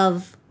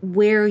of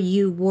where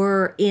you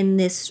were in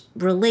this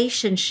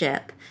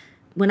relationship.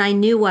 When I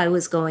knew I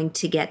was going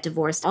to get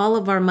divorced, all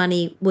of our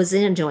money was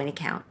in a joint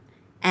account.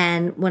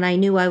 And when I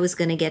knew I was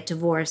going to get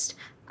divorced,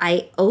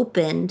 I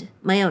opened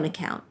my own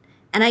account.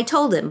 And I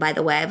told him, by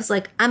the way, I was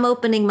like, I'm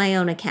opening my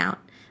own account.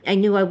 I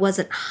knew I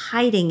wasn't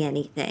hiding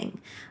anything.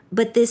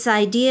 But this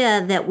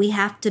idea that we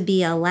have to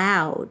be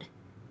allowed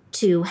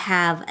to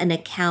have an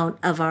account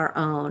of our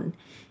own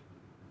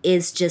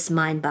is just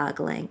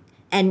mind-boggling.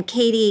 And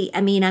Katie, I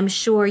mean, I'm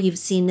sure you've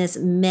seen this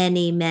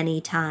many,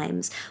 many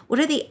times. What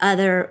are the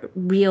other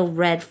real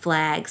red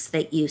flags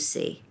that you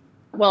see?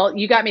 Well,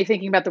 you got me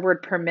thinking about the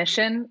word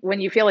permission. When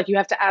you feel like you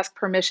have to ask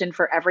permission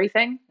for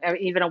everything,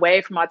 even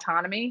away from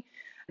autonomy,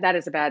 that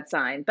is a bad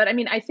sign. But I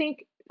mean, I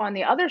think on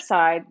the other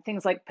side,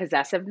 things like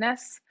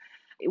possessiveness,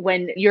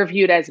 when you're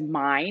viewed as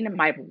mine,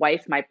 my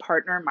wife, my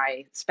partner,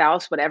 my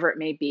spouse, whatever it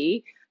may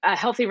be, a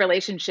healthy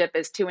relationship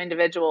is two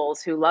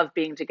individuals who love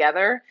being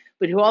together,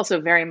 but who also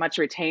very much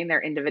retain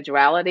their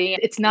individuality.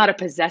 It's not a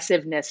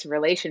possessiveness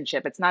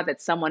relationship. It's not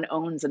that someone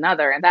owns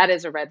another, and that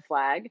is a red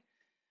flag.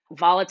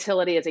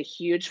 Volatility is a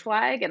huge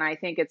flag, and I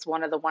think it's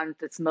one of the ones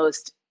that's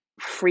most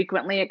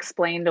frequently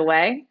explained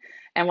away.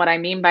 And what I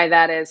mean by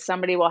that is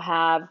somebody will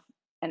have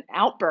an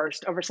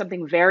outburst over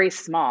something very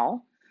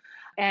small,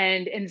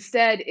 and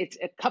instead it's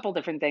a couple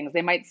different things.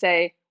 They might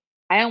say,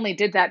 I only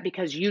did that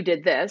because you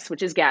did this,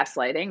 which is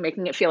gaslighting,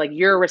 making it feel like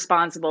you're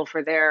responsible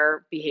for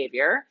their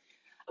behavior.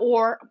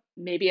 Or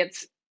maybe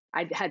it's,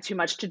 I had too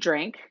much to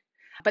drink.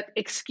 But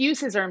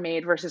excuses are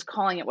made versus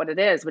calling it what it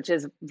is, which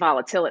is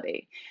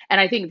volatility.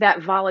 And I think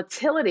that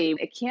volatility,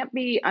 it can't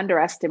be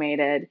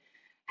underestimated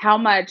how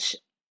much,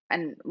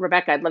 and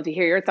Rebecca, I'd love to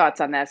hear your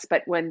thoughts on this,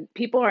 but when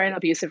people are in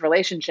abusive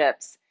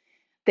relationships,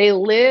 they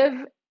live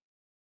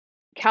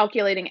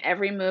calculating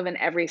every move and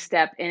every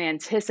step in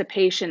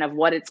anticipation of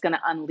what it's going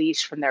to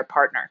unleash from their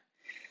partner.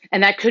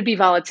 And that could be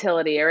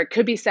volatility, or it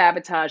could be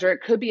sabotage, or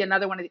it could be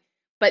another one of the,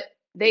 but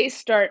they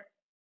start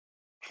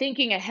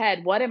thinking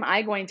ahead, what am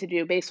I going to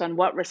do based on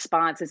what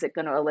response is it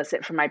going to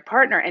elicit from my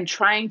partner, and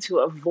trying to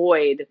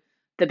avoid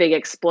the big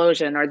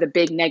explosion or the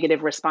big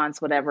negative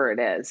response, whatever it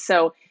is.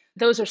 So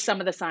those are some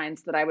of the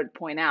signs that I would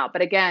point out.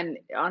 But again,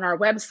 on our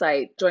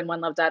website,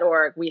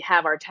 joinonelove.org, we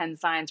have our 10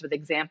 signs with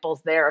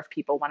examples there if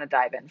people want to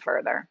dive in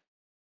further.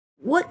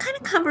 What kind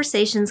of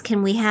conversations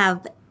can we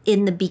have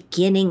in the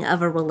beginning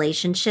of a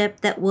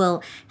relationship that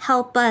will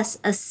help us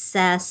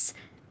assess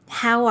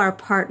how our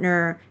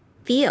partner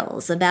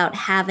feels about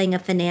having a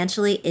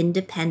financially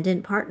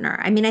independent partner?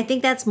 I mean, I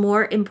think that's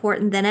more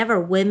important than ever.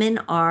 Women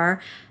are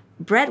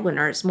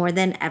breadwinners more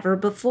than ever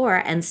before,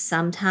 and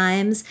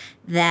sometimes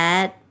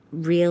that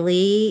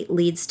really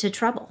leads to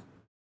trouble.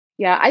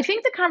 Yeah, I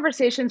think the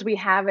conversations we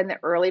have in the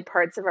early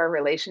parts of our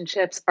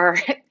relationships are,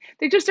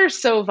 they just are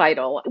so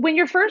vital. When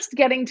you're first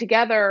getting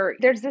together,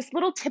 there's this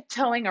little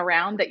tiptoeing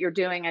around that you're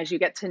doing as you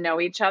get to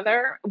know each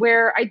other,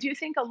 where I do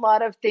think a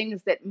lot of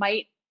things that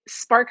might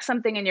spark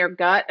something in your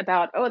gut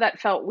about, oh, that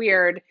felt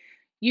weird,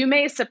 you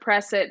may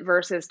suppress it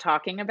versus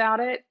talking about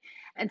it.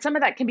 And some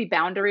of that can be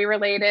boundary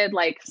related,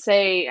 like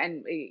say,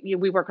 and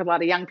we work with a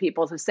lot of young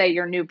people, so say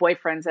your new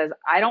boyfriend says,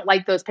 I don't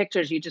like those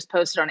pictures you just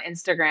posted on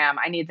Instagram,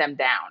 I need them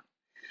down.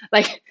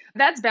 Like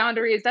that's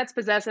boundaries, that's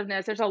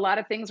possessiveness. There's a lot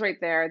of things right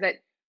there that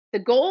the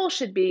goal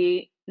should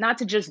be not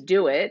to just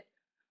do it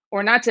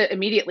or not to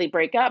immediately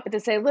break up, but to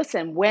say,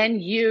 listen, when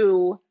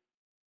you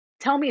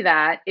tell me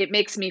that, it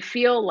makes me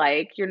feel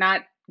like you're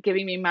not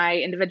giving me my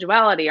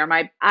individuality, or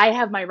I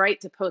have my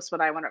right to post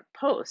what I want to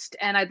post.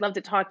 And I'd love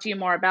to talk to you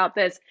more about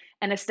this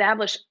and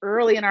establish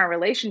early in our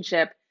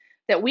relationship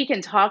that we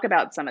can talk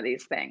about some of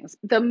these things.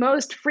 The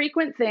most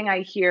frequent thing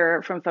I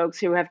hear from folks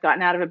who have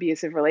gotten out of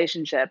abusive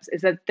relationships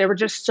is that there were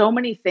just so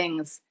many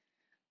things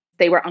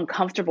they were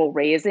uncomfortable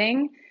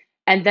raising,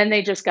 and then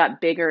they just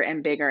got bigger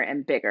and bigger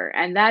and bigger.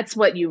 And that's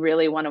what you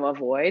really want to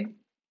avoid.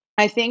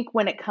 I think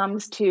when it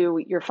comes to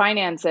your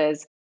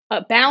finances,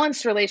 a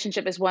balanced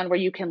relationship is one where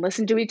you can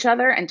listen to each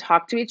other and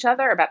talk to each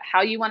other about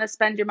how you want to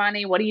spend your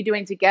money. What are you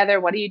doing together?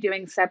 What are you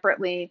doing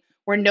separately?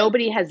 Where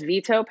nobody has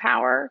veto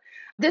power.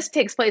 This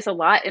takes place a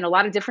lot in a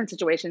lot of different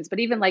situations, but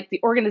even like the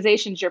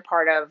organizations you're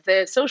part of,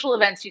 the social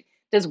events,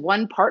 does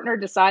one partner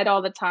decide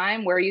all the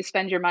time where you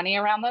spend your money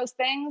around those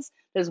things?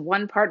 Does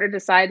one partner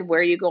decide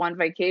where you go on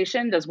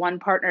vacation? Does one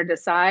partner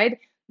decide?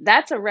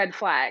 That's a red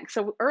flag.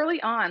 So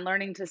early on,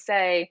 learning to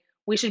say,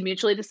 we should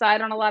mutually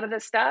decide on a lot of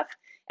this stuff.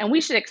 And we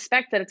should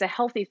expect that it's a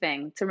healthy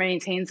thing to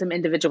maintain some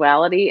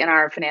individuality in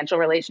our financial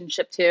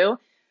relationship too.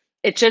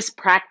 It's just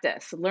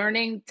practice,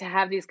 learning to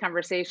have these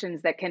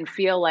conversations that can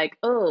feel like,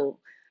 oh,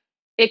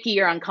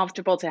 icky or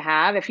uncomfortable to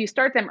have. If you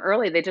start them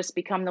early, they just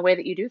become the way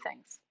that you do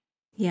things.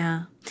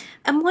 Yeah.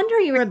 I'm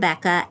wondering,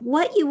 Rebecca,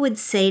 what you would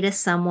say to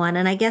someone,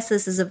 and I guess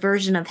this is a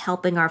version of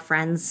helping our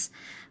friends.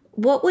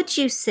 What would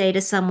you say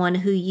to someone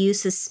who you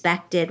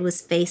suspected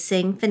was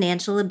facing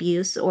financial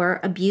abuse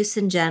or abuse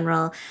in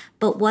general,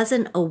 but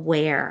wasn't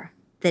aware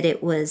that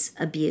it was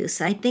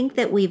abuse? I think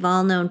that we've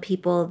all known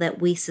people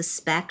that we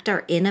suspect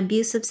are in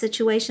abusive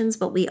situations,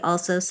 but we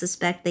also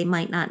suspect they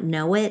might not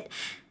know it.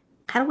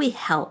 How do we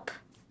help?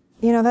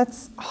 You know,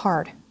 that's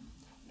hard.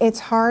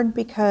 It's hard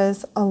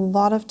because a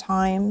lot of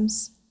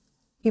times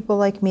people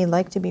like me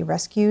like to be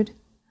rescued.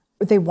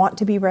 They want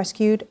to be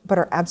rescued, but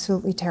are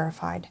absolutely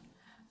terrified.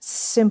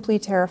 Simply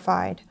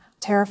terrified.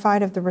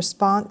 Terrified of the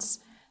response,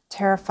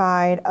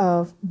 terrified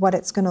of what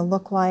it's going to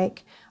look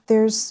like.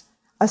 There's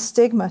a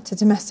stigma to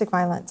domestic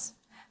violence.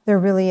 There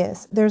really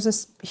is. There's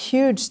a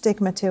huge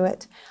stigma to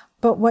it.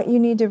 But what you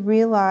need to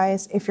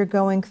realize if you're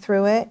going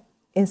through it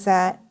is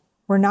that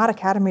we're not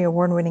Academy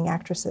Award-winning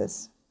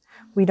actresses.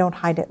 We don't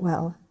hide it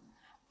well.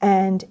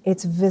 And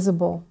it's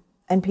visible,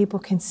 and people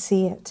can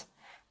see it.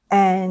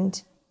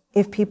 And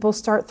if people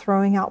start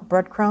throwing out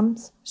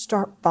breadcrumbs,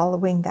 start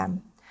following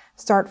them.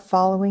 Start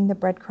following the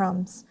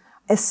breadcrumbs.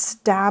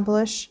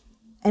 Establish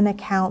an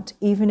account,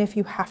 even if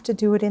you have to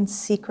do it in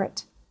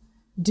secret.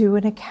 Do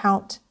an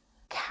account.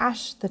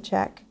 Cash the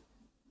check.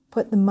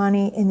 Put the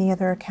money in the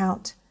other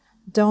account.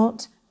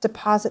 Don't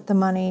deposit the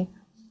money.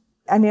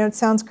 I know it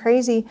sounds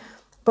crazy,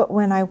 but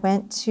when I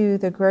went to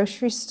the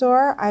grocery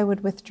store, I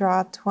would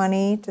withdraw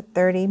 $20 to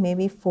 $30,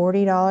 maybe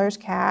 $40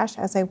 cash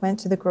as I went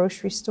to the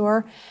grocery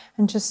store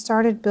and just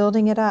started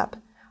building it up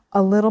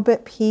a little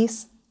bit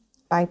piece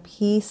by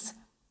piece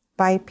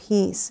by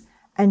piece,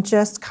 and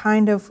just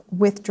kind of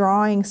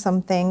withdrawing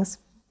some things.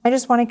 I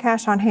just wanted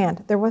cash on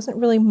hand. There wasn't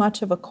really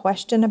much of a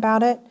question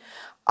about it.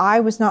 I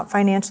was not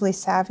financially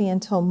savvy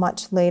until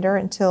much later,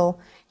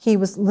 until he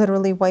was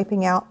literally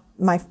wiping out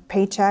my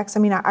paychecks. I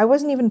mean, I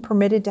wasn't even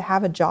permitted to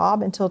have a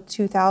job until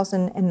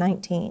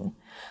 2019.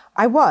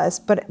 I was,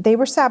 but they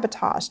were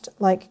sabotaged.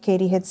 Like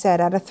Katie had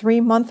said, at a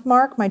 3-month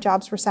mark, my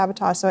jobs were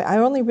sabotaged. So I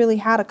only really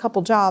had a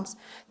couple jobs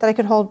that I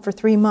could hold for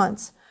 3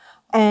 months.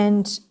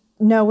 And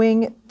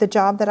knowing the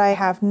job that I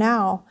have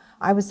now,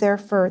 I was there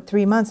for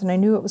 3 months and I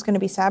knew it was going to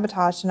be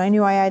sabotaged. And I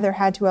knew I either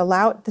had to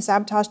allow the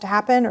sabotage to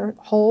happen or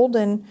hold,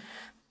 and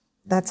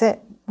that's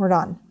it, we're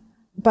done.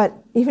 But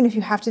even if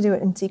you have to do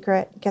it in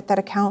secret, get that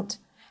account,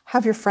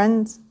 have your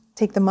friends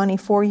take the money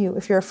for you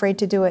if you're afraid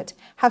to do it.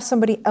 Have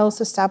somebody else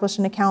establish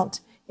an account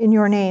in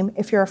your name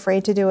if you're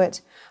afraid to do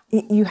it.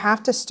 You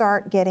have to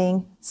start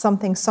getting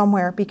something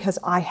somewhere, because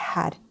I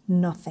had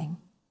nothing.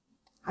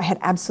 I had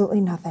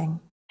absolutely nothing.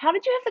 How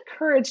did you have the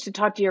courage to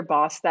talk to your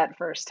boss that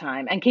first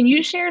time? And can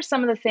you share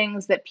some of the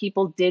things that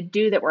people did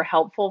do that were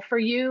helpful for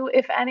you,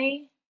 if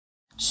any?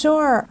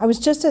 Sure. I was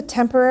just a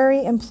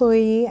temporary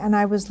employee and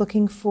I was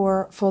looking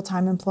for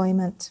full-time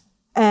employment.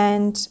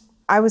 And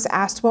I was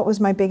asked what was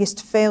my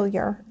biggest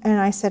failure, and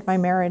I said my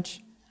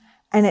marriage.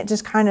 And it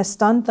just kind of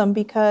stunned them,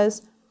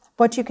 because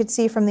what you could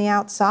see from the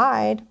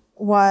outside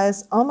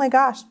was, oh my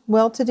gosh,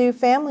 well-to-do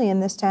family in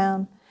this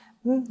town.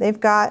 They've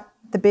got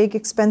the big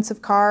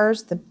expensive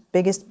cars, the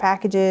biggest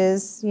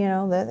packages,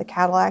 the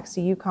Cadillacs,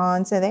 the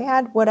Yukons. So they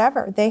had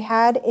whatever. They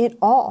had it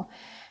all.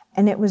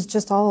 And it was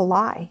just all a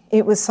lie.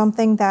 It was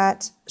something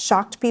that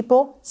shocked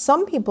people.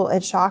 Some people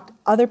it shocked.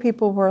 Other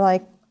people were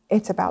like,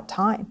 it's about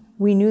time.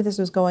 We knew this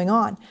was going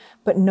on,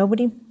 but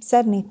nobody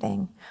said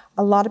anything.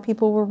 A lot of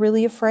people were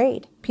really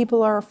afraid.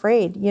 People are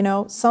afraid.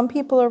 Some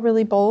people are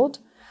really bold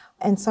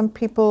and some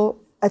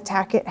people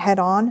attack it head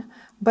on,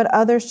 but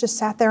others just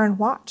sat there and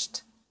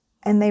watched.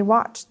 And they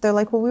watched. They're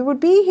like, well, we would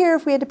be here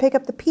if we had to pick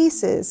up the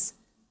pieces.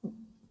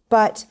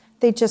 But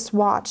they just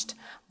watched.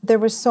 There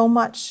was so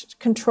much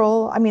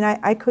control. I mean,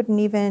 I couldn't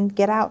even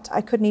get out.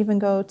 I couldn't even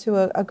go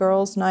to a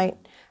girls' night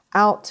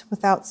out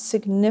without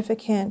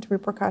significant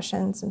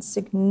repercussions and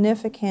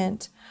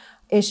significant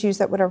issues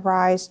that would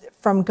arise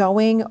from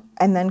going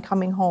and then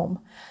coming home.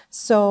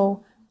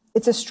 So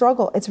it's a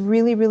struggle. It's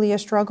really, really a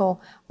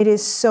struggle. It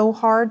is so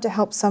hard to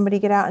help somebody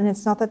get out. And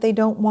it's not that they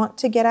don't want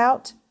to get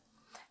out.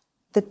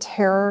 The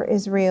terror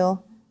is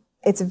real.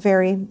 It's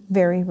very,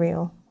 very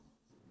real.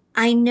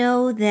 I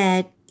know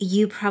that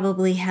you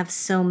probably have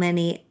so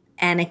many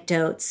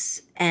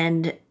anecdotes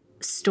and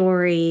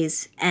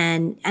stories,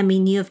 and I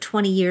mean, you have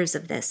 20 years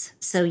of this,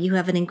 so you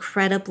have an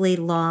incredibly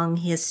long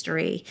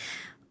history.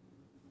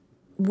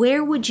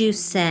 Where would you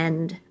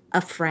send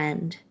a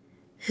friend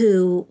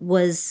who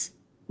was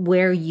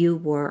where you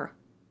were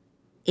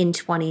in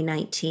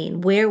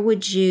 2019? Where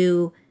would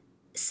you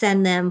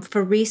send them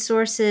for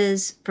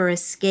resources, for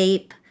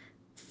escape,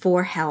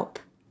 for help?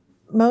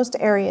 Most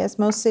areas,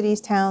 most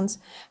cities, towns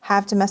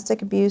have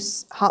domestic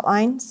abuse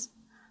hotlines.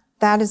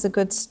 That is a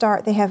good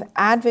start. They have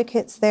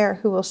advocates there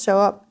who will show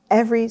up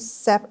every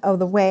step of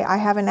the way. I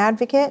have an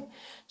advocate.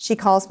 She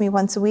calls me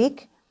once a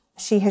week.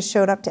 She has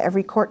showed up to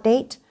every court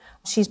date.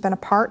 She's been a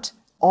part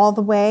all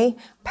the way.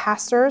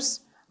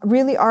 Pastors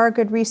really are a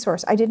good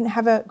resource. I didn't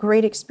have a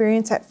great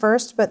experience at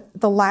first, but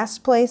the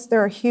last place,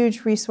 they're a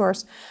huge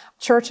resource.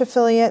 Church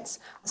affiliates,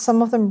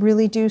 some of them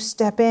really do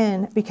step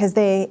in because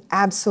they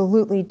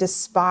absolutely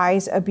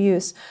despise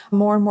abuse.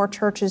 More and more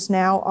churches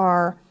now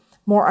are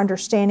more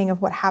understanding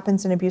of what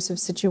happens in abusive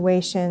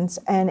situations.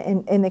 And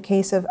in the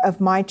case of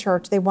my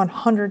church, they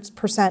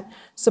 100%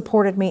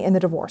 supported me in the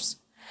divorce,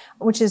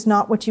 which is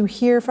not what you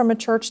hear from a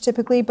church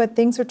typically, but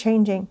things are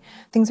changing.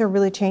 Things are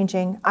really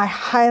changing. I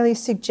highly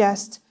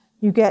suggest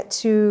you get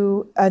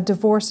to a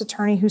divorce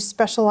attorney who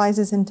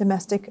specializes in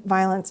domestic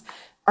violence.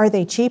 Are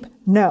they cheap?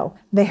 No,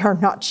 they are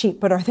not cheap,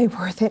 but are they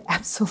worth it?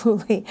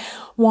 Absolutely.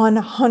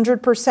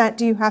 100%.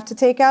 Do you have to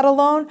take out a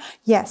loan?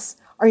 Yes.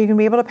 Are you going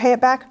to be able to pay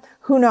it back?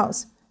 Who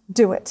knows?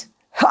 Do it.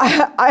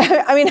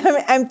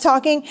 I'm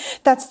talking,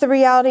 that's the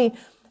reality.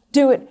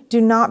 Do it.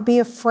 Do not be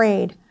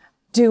afraid.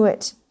 Do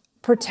it.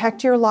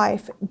 Protect your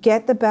life.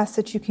 Get the best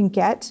that you can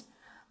get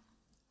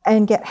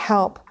and get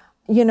help.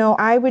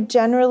 I would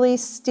generally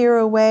steer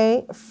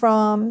away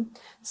from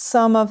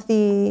some of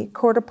the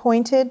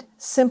court-appointed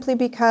simply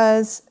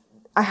because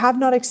I have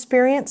not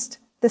experienced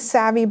the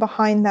savvy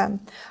behind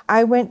them.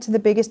 I went to the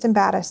biggest and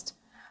baddest.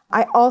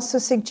 I also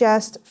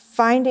suggest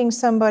finding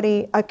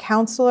somebody, a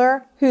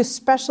counselor who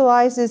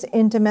specializes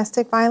in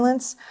domestic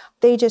violence.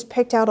 They just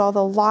picked out all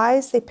the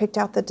lies. They picked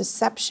out the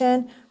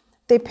deception.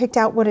 They picked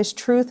out what is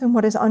truth and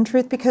what is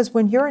untruth, because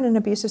when you're in an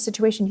abusive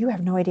situation, you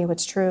have no idea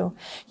what's true.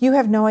 You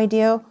have no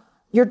idea.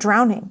 You're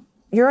drowning.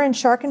 You're in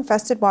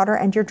shark-infested water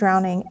and you're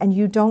drowning and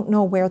you don't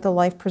know where the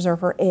life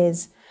preserver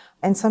is.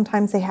 And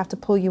sometimes they have to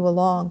pull you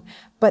along.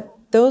 But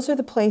those are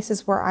the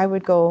places where I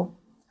would go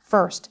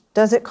first.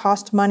 Does it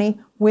cost money?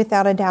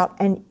 Without a doubt.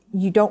 And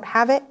you don't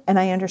have it, and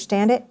I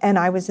understand it, and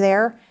I was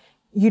there.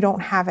 You don't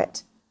have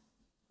it,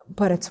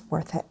 but it's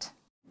worth it.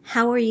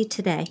 How are you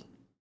today?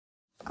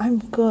 I'm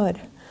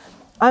good.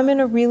 I'm in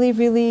a really,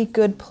 really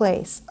good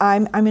place.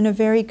 I'm in a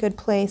very good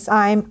place.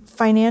 I'm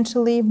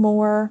financially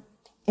more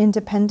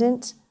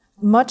independent,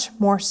 much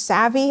more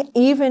savvy.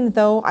 Even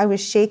though I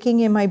was shaking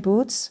in my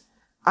boots,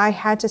 I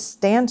had to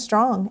stand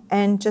strong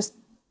and just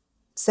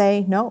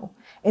say no.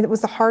 It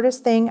was the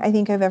hardest thing I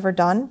think I've ever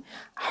done,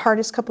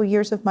 hardest couple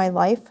years of my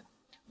life,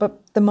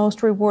 but the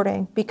most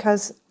rewarding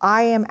because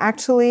I am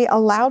actually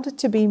allowed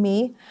to be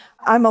me.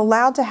 I'm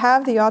allowed to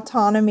have the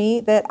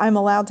autonomy that I'm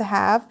allowed to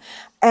have.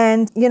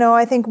 And,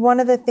 I think one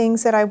of the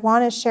things that I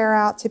want to share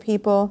out to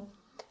people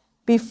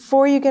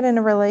before you get in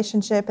a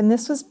relationship, and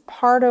this was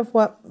part of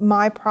what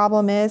my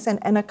problem is,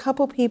 and a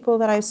couple people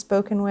that I've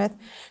spoken with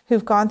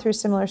who've gone through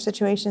similar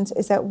situations,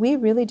 is that we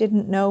really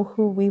didn't know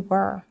who we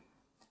were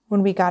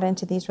when we got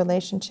into these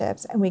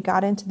relationships. And we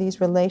got into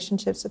these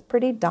relationships with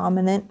pretty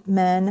dominant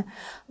men,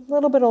 a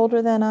little bit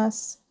older than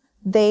us.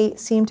 They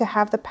seemed to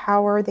have the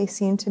power. They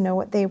seemed to know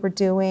what they were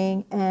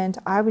doing. And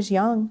I was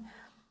young.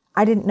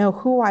 I didn't know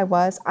who I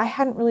was. I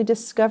hadn't really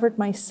discovered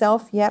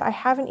myself yet. I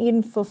haven't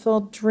even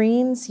fulfilled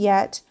dreams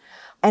yet.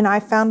 And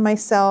I found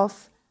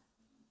myself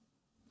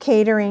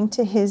catering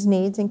to his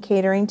needs and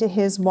catering to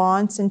his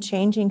wants and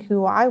changing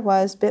who I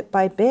was bit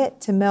by bit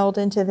to meld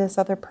into this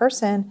other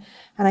person.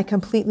 And I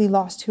completely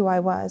lost who I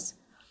was.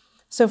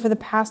 So for the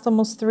past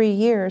almost 3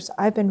 years,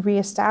 I've been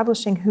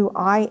reestablishing who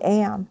I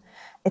am.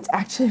 It's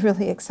actually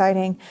really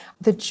exciting.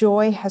 The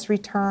joy has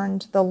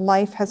returned. The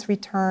life has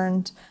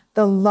returned.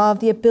 The love,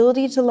 the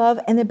ability to love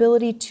and the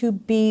ability to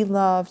be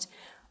loved.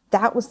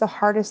 That was the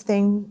hardest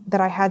thing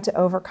that I had to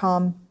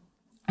overcome.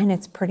 And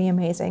it's pretty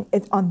amazing.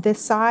 On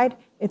this side,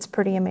 it's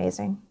pretty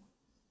amazing.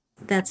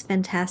 That's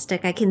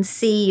fantastic. I can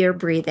see your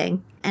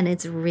breathing, and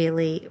it's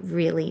really,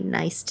 really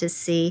nice to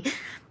see.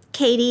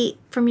 Katie,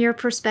 from your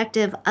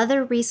perspective,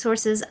 other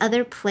resources,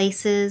 other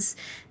places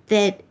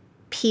that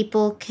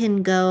people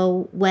can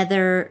go,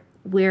 whether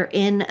we're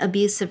in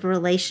abusive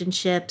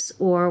relationships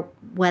or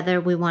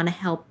whether we want to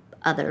help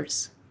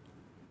others?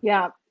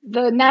 Yeah.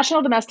 The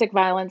National Domestic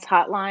Violence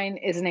Hotline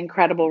is an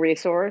incredible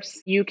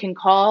resource. You can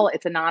call,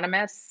 it's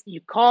anonymous. You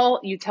call,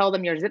 you tell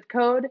them your zip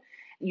code,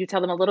 you tell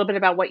them a little bit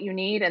about what you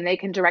need, and they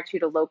can direct you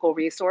to local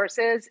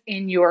resources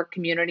in your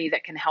community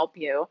that can help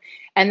you.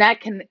 And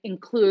that can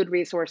include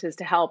resources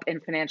to help in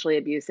financially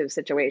abusive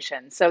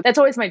situations. So that's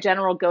always my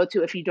general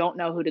go-to if you don't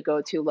know who to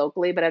go to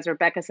locally. But as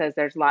Rebecca says,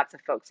 there's lots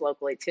of folks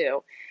locally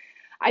too.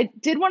 I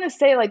did want to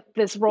say,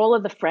 this role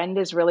of the friend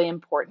is really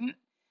important.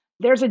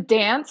 There's a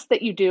dance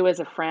that you do as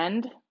a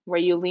friend where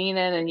you lean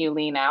in and you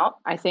lean out.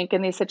 I think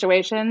in these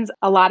situations,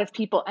 a lot of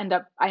people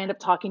I end up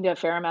talking to a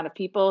fair amount of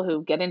people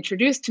who get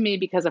introduced to me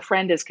because a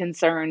friend is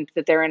concerned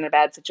that they're in a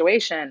bad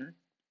situation.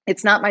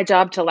 It's not my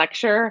job to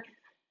lecture.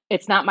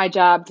 It's not my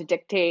job to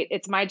dictate.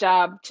 It's my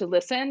job to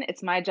listen.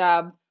 It's my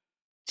job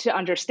to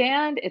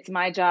understand. It's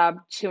my job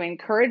to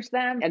encourage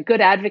them. A good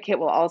advocate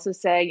will also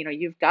say,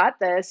 you've got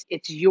this.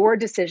 It's your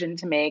decision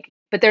to make.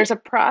 But there's a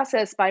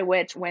process by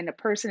which when a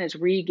person is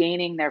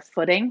regaining their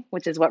footing,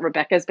 which is what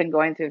Rebecca's been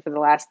going through for the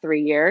last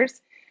 3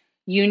 years,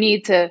 you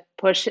need to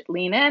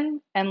lean in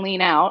and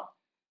lean out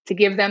to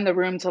give them the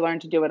room to learn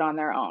to do it on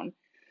their own.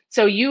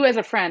 So you as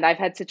a friend, I've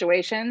had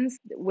situations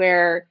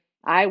where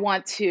I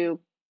want to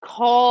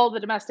call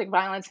the domestic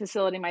violence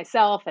facility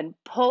myself and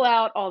pull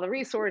out all the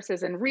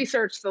resources and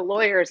research the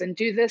lawyers and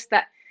do this,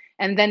 that,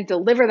 and then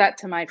deliver that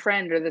to my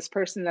friend or this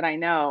person that I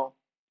know.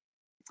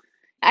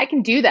 I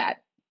can do that.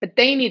 But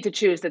they need to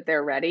choose that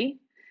they're ready.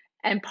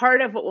 And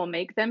part of what will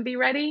make them be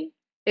ready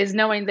is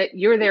knowing that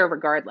you're there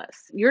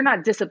regardless. You're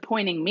not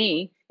disappointing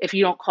me if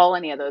you don't call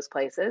any of those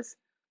places,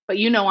 but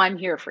I'm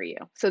here for you.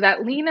 So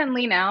that lean in,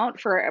 lean out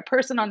for a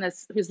person on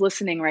this who's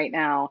listening right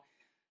now,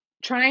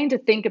 trying to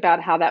think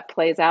about how that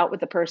plays out with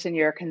the person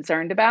you're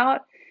concerned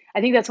about. I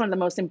think that's one of the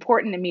most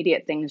important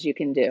immediate things you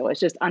can do is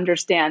just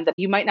understand that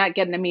you might not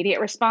get an immediate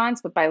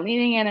response, but by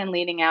leaning in and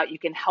leaning out, you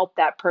can help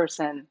that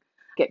person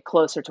get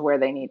closer to where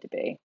they need to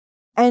be.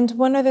 And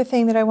one other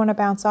thing that I want to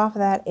bounce off of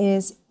that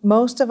is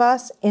most of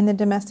us in the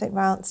domestic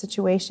violence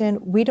situation,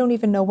 we don't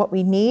even know what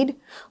we need.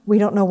 We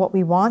don't know what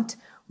we want.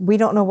 We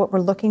don't know what we're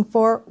looking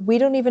for. We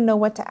don't even know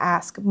what to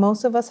ask.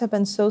 Most of us have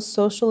been so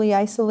socially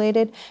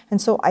isolated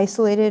and so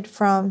isolated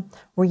from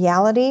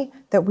reality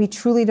that we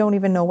truly don't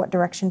even know what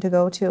direction to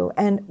go to.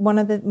 And one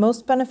of the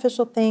most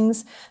beneficial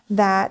things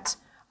that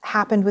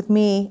happened with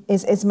me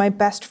is my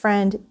best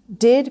friend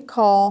did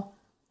call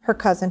her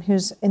cousin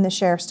who's in the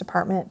sheriff's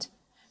department.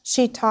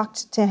 She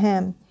talked to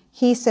him.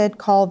 He said,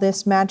 call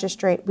this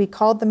magistrate. We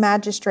called the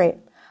magistrate.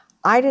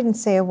 I didn't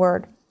say a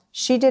word.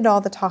 She did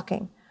all the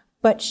talking,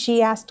 but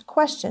she asked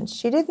questions.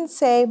 She didn't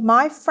say,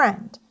 my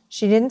friend.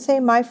 She didn't say,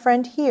 my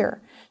friend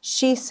here.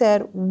 She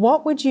said,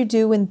 what would you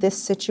do in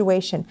this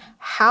situation?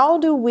 How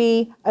do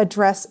we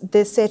address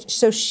this?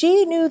 So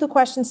she knew the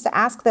questions to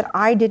ask that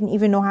I didn't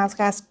even know how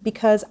to ask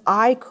because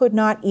I could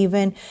not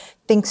even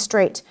think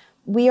straight.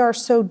 We are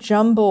so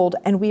jumbled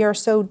and we are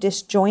so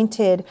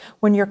disjointed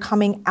when you're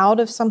coming out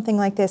of something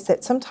like this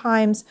that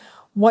sometimes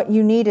what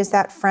you need is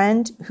that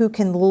friend who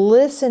can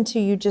listen to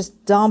you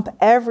just dump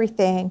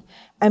everything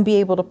and be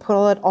able to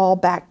pull it all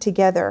back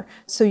together.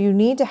 So you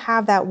need to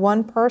have that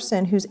one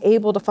person who's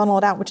able to funnel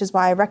it out, which is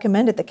why I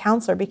recommended the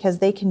counselor because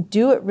they can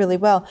do it really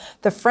well.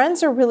 The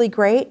friends are really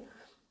great.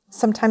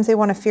 Sometimes they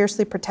want to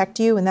fiercely protect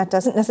you and that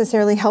doesn't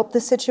necessarily help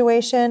the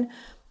situation.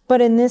 But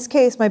in this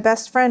case, my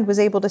best friend was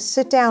able to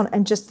sit down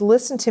and just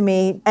listen to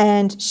me,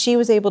 and she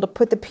was able to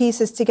put the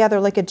pieces together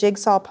like a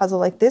jigsaw puzzle,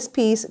 like this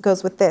piece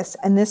goes with this,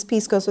 and this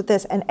piece goes with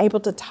this, and able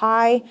to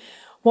tie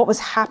what was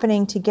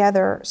happening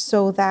together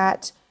so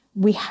that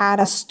we had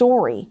a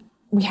story.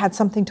 We had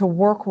something to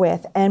work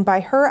with. And by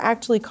her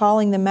actually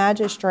calling the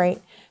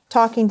magistrate,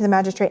 talking to the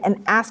magistrate,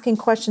 and asking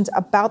questions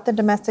about the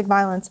domestic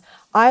violence,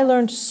 I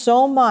learned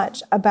so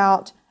much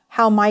about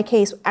how my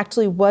case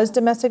actually was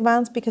domestic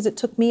violence, because it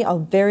took me a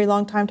very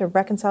long time to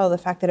reconcile the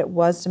fact that it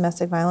was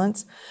domestic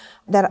violence.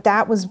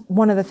 That was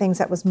one of the things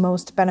that was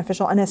most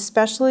beneficial. And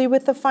especially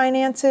with the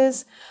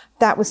finances,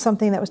 that was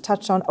something that was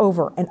touched on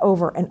over and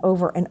over and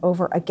over and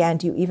over again.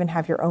 Do you even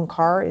have your own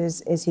car?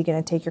 Is he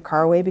going to take your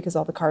car away because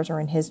all the cars are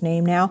in his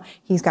name now?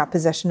 He's got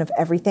possession of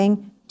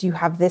everything. Do you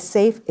have this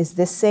safe? Is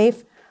this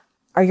safe?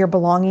 Are your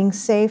belongings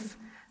safe?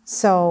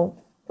 So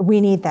we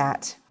need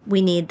that.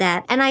 We need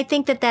that. And I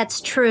think that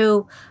that's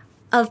true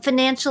of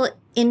financial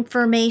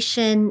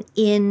information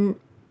in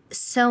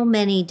so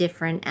many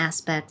different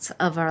aspects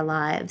of our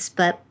lives,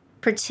 but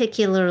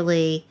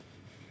particularly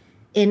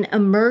in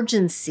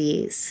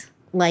emergencies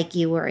like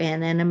you were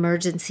in, and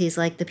emergencies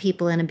like the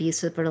people in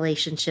abusive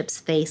relationships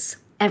face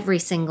every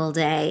single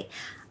day.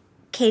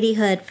 Katie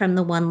Hood from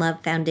the One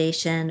Love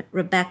Foundation.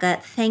 Rebecca,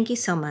 thank you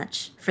so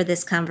much for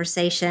this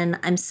conversation.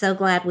 I'm so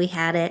glad we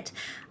had it.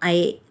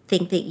 I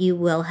think that you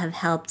will have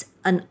helped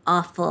an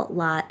awful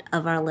lot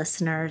of our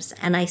listeners,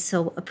 and I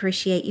so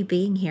appreciate you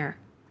being here.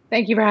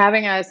 Thank you for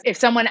having us. If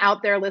someone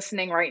out there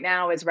listening right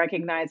now is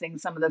recognizing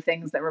some of the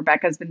things that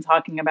Rebecca's been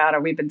talking about or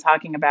we've been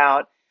talking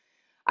about,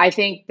 I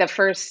think the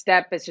first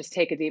step is just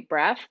take a deep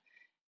breath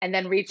and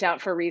then reach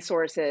out for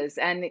resources.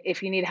 And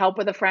if you need help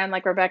with a friend,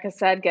 like Rebecca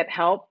said, get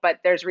help. But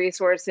there's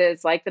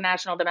resources like the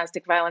National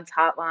Domestic Violence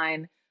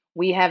Hotline.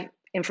 We have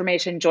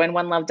information.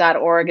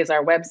 joinonelove.org is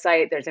our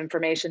website. There's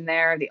information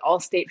there. The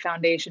Allstate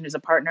Foundation is a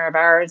partner of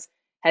ours,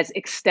 has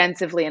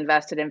extensively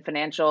invested in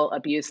financial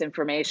abuse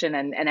information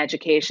and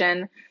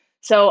education.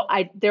 So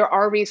there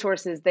are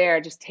resources there.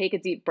 Just take a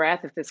deep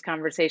breath if this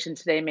conversation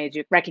today made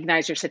you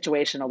recognize your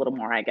situation a little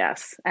more, I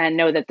guess, and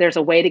know that there's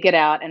a way to get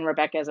out. And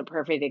Rebecca is a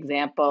perfect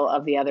example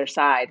of the other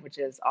side, which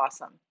is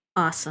awesome.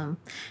 Awesome.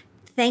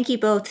 Thank you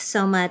both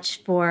so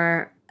much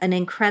for an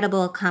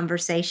incredible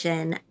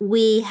conversation.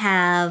 We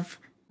have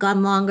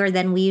gone longer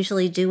than we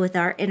usually do with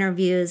our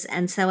interviews.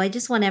 And so I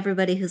just want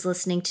everybody who's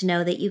listening to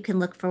know that you can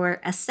look for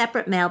a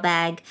separate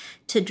mailbag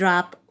to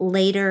drop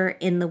later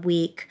in the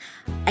week.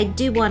 I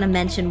do want to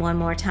mention one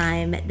more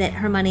time that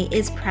Her Money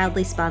is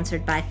proudly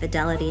sponsored by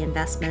Fidelity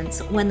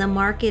Investments. When the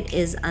market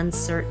is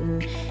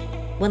uncertain,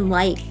 when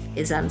life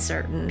is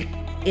uncertain,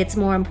 it's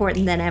more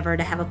important than ever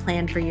to have a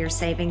plan for your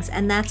savings,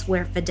 and that's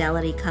where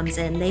Fidelity comes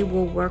in. They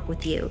will work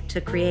with you to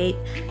create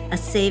a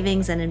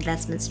savings and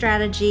investment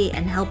strategy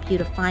and help you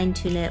to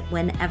fine-tune it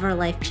whenever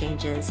life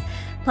changes.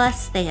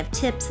 Plus, they have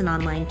tips and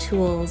online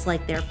tools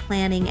like their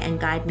planning and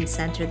guidance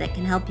center that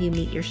can help you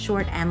meet your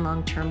short and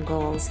long-term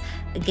goals.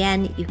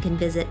 Again, you can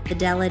visit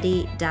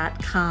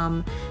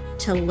fidelity.com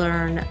to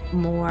learn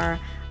more.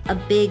 A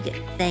big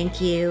thank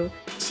you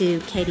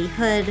to Katie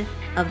Hood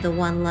of the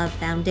One Love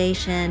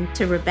Foundation,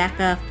 to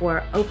Rebecca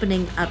for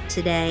opening up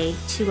today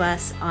to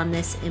us on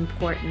this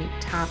important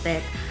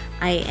topic.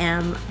 I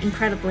am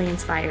incredibly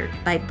inspired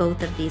by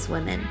both of these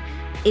women.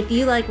 If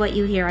you like what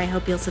you hear, I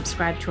hope you'll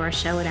subscribe to our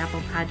show at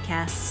Apple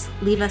Podcasts.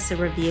 Leave us a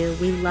review.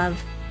 We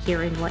love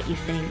hearing what you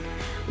think.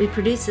 We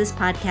produce this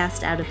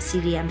podcast out of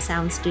CDM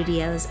Sound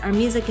Studios. Our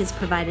music is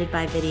provided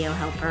by Video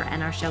Helper,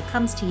 and our show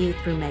comes to you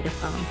through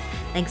Megaphone.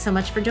 Thanks so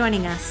much for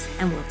joining us,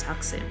 and we'll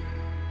talk soon.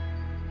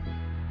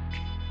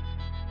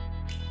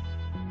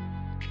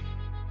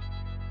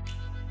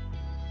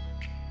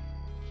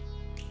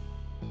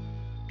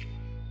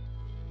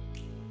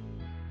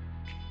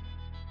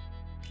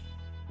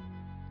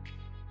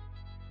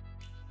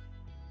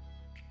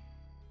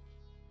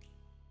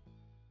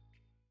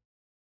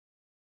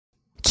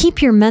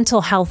 Keep your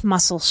mental health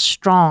muscles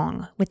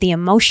strong with the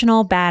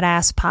Emotional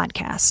Badass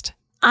Podcast.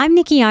 I'm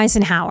Nikki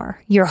Eisenhower,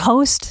 your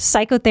host,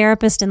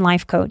 psychotherapist, and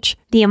life coach.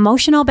 The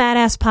Emotional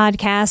Badass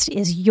Podcast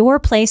is your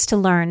place to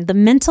learn the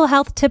mental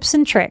health tips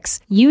and tricks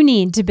you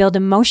need to build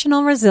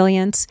emotional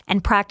resilience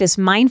and practice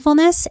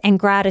mindfulness and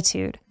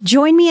gratitude.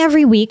 Join me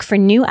every week for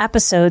new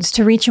episodes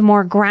to reach a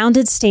more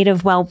grounded state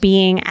of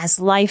well-being as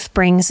life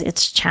brings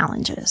its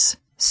challenges.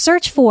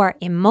 Search for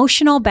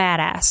Emotional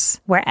Badass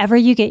wherever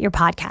you get your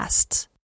podcasts.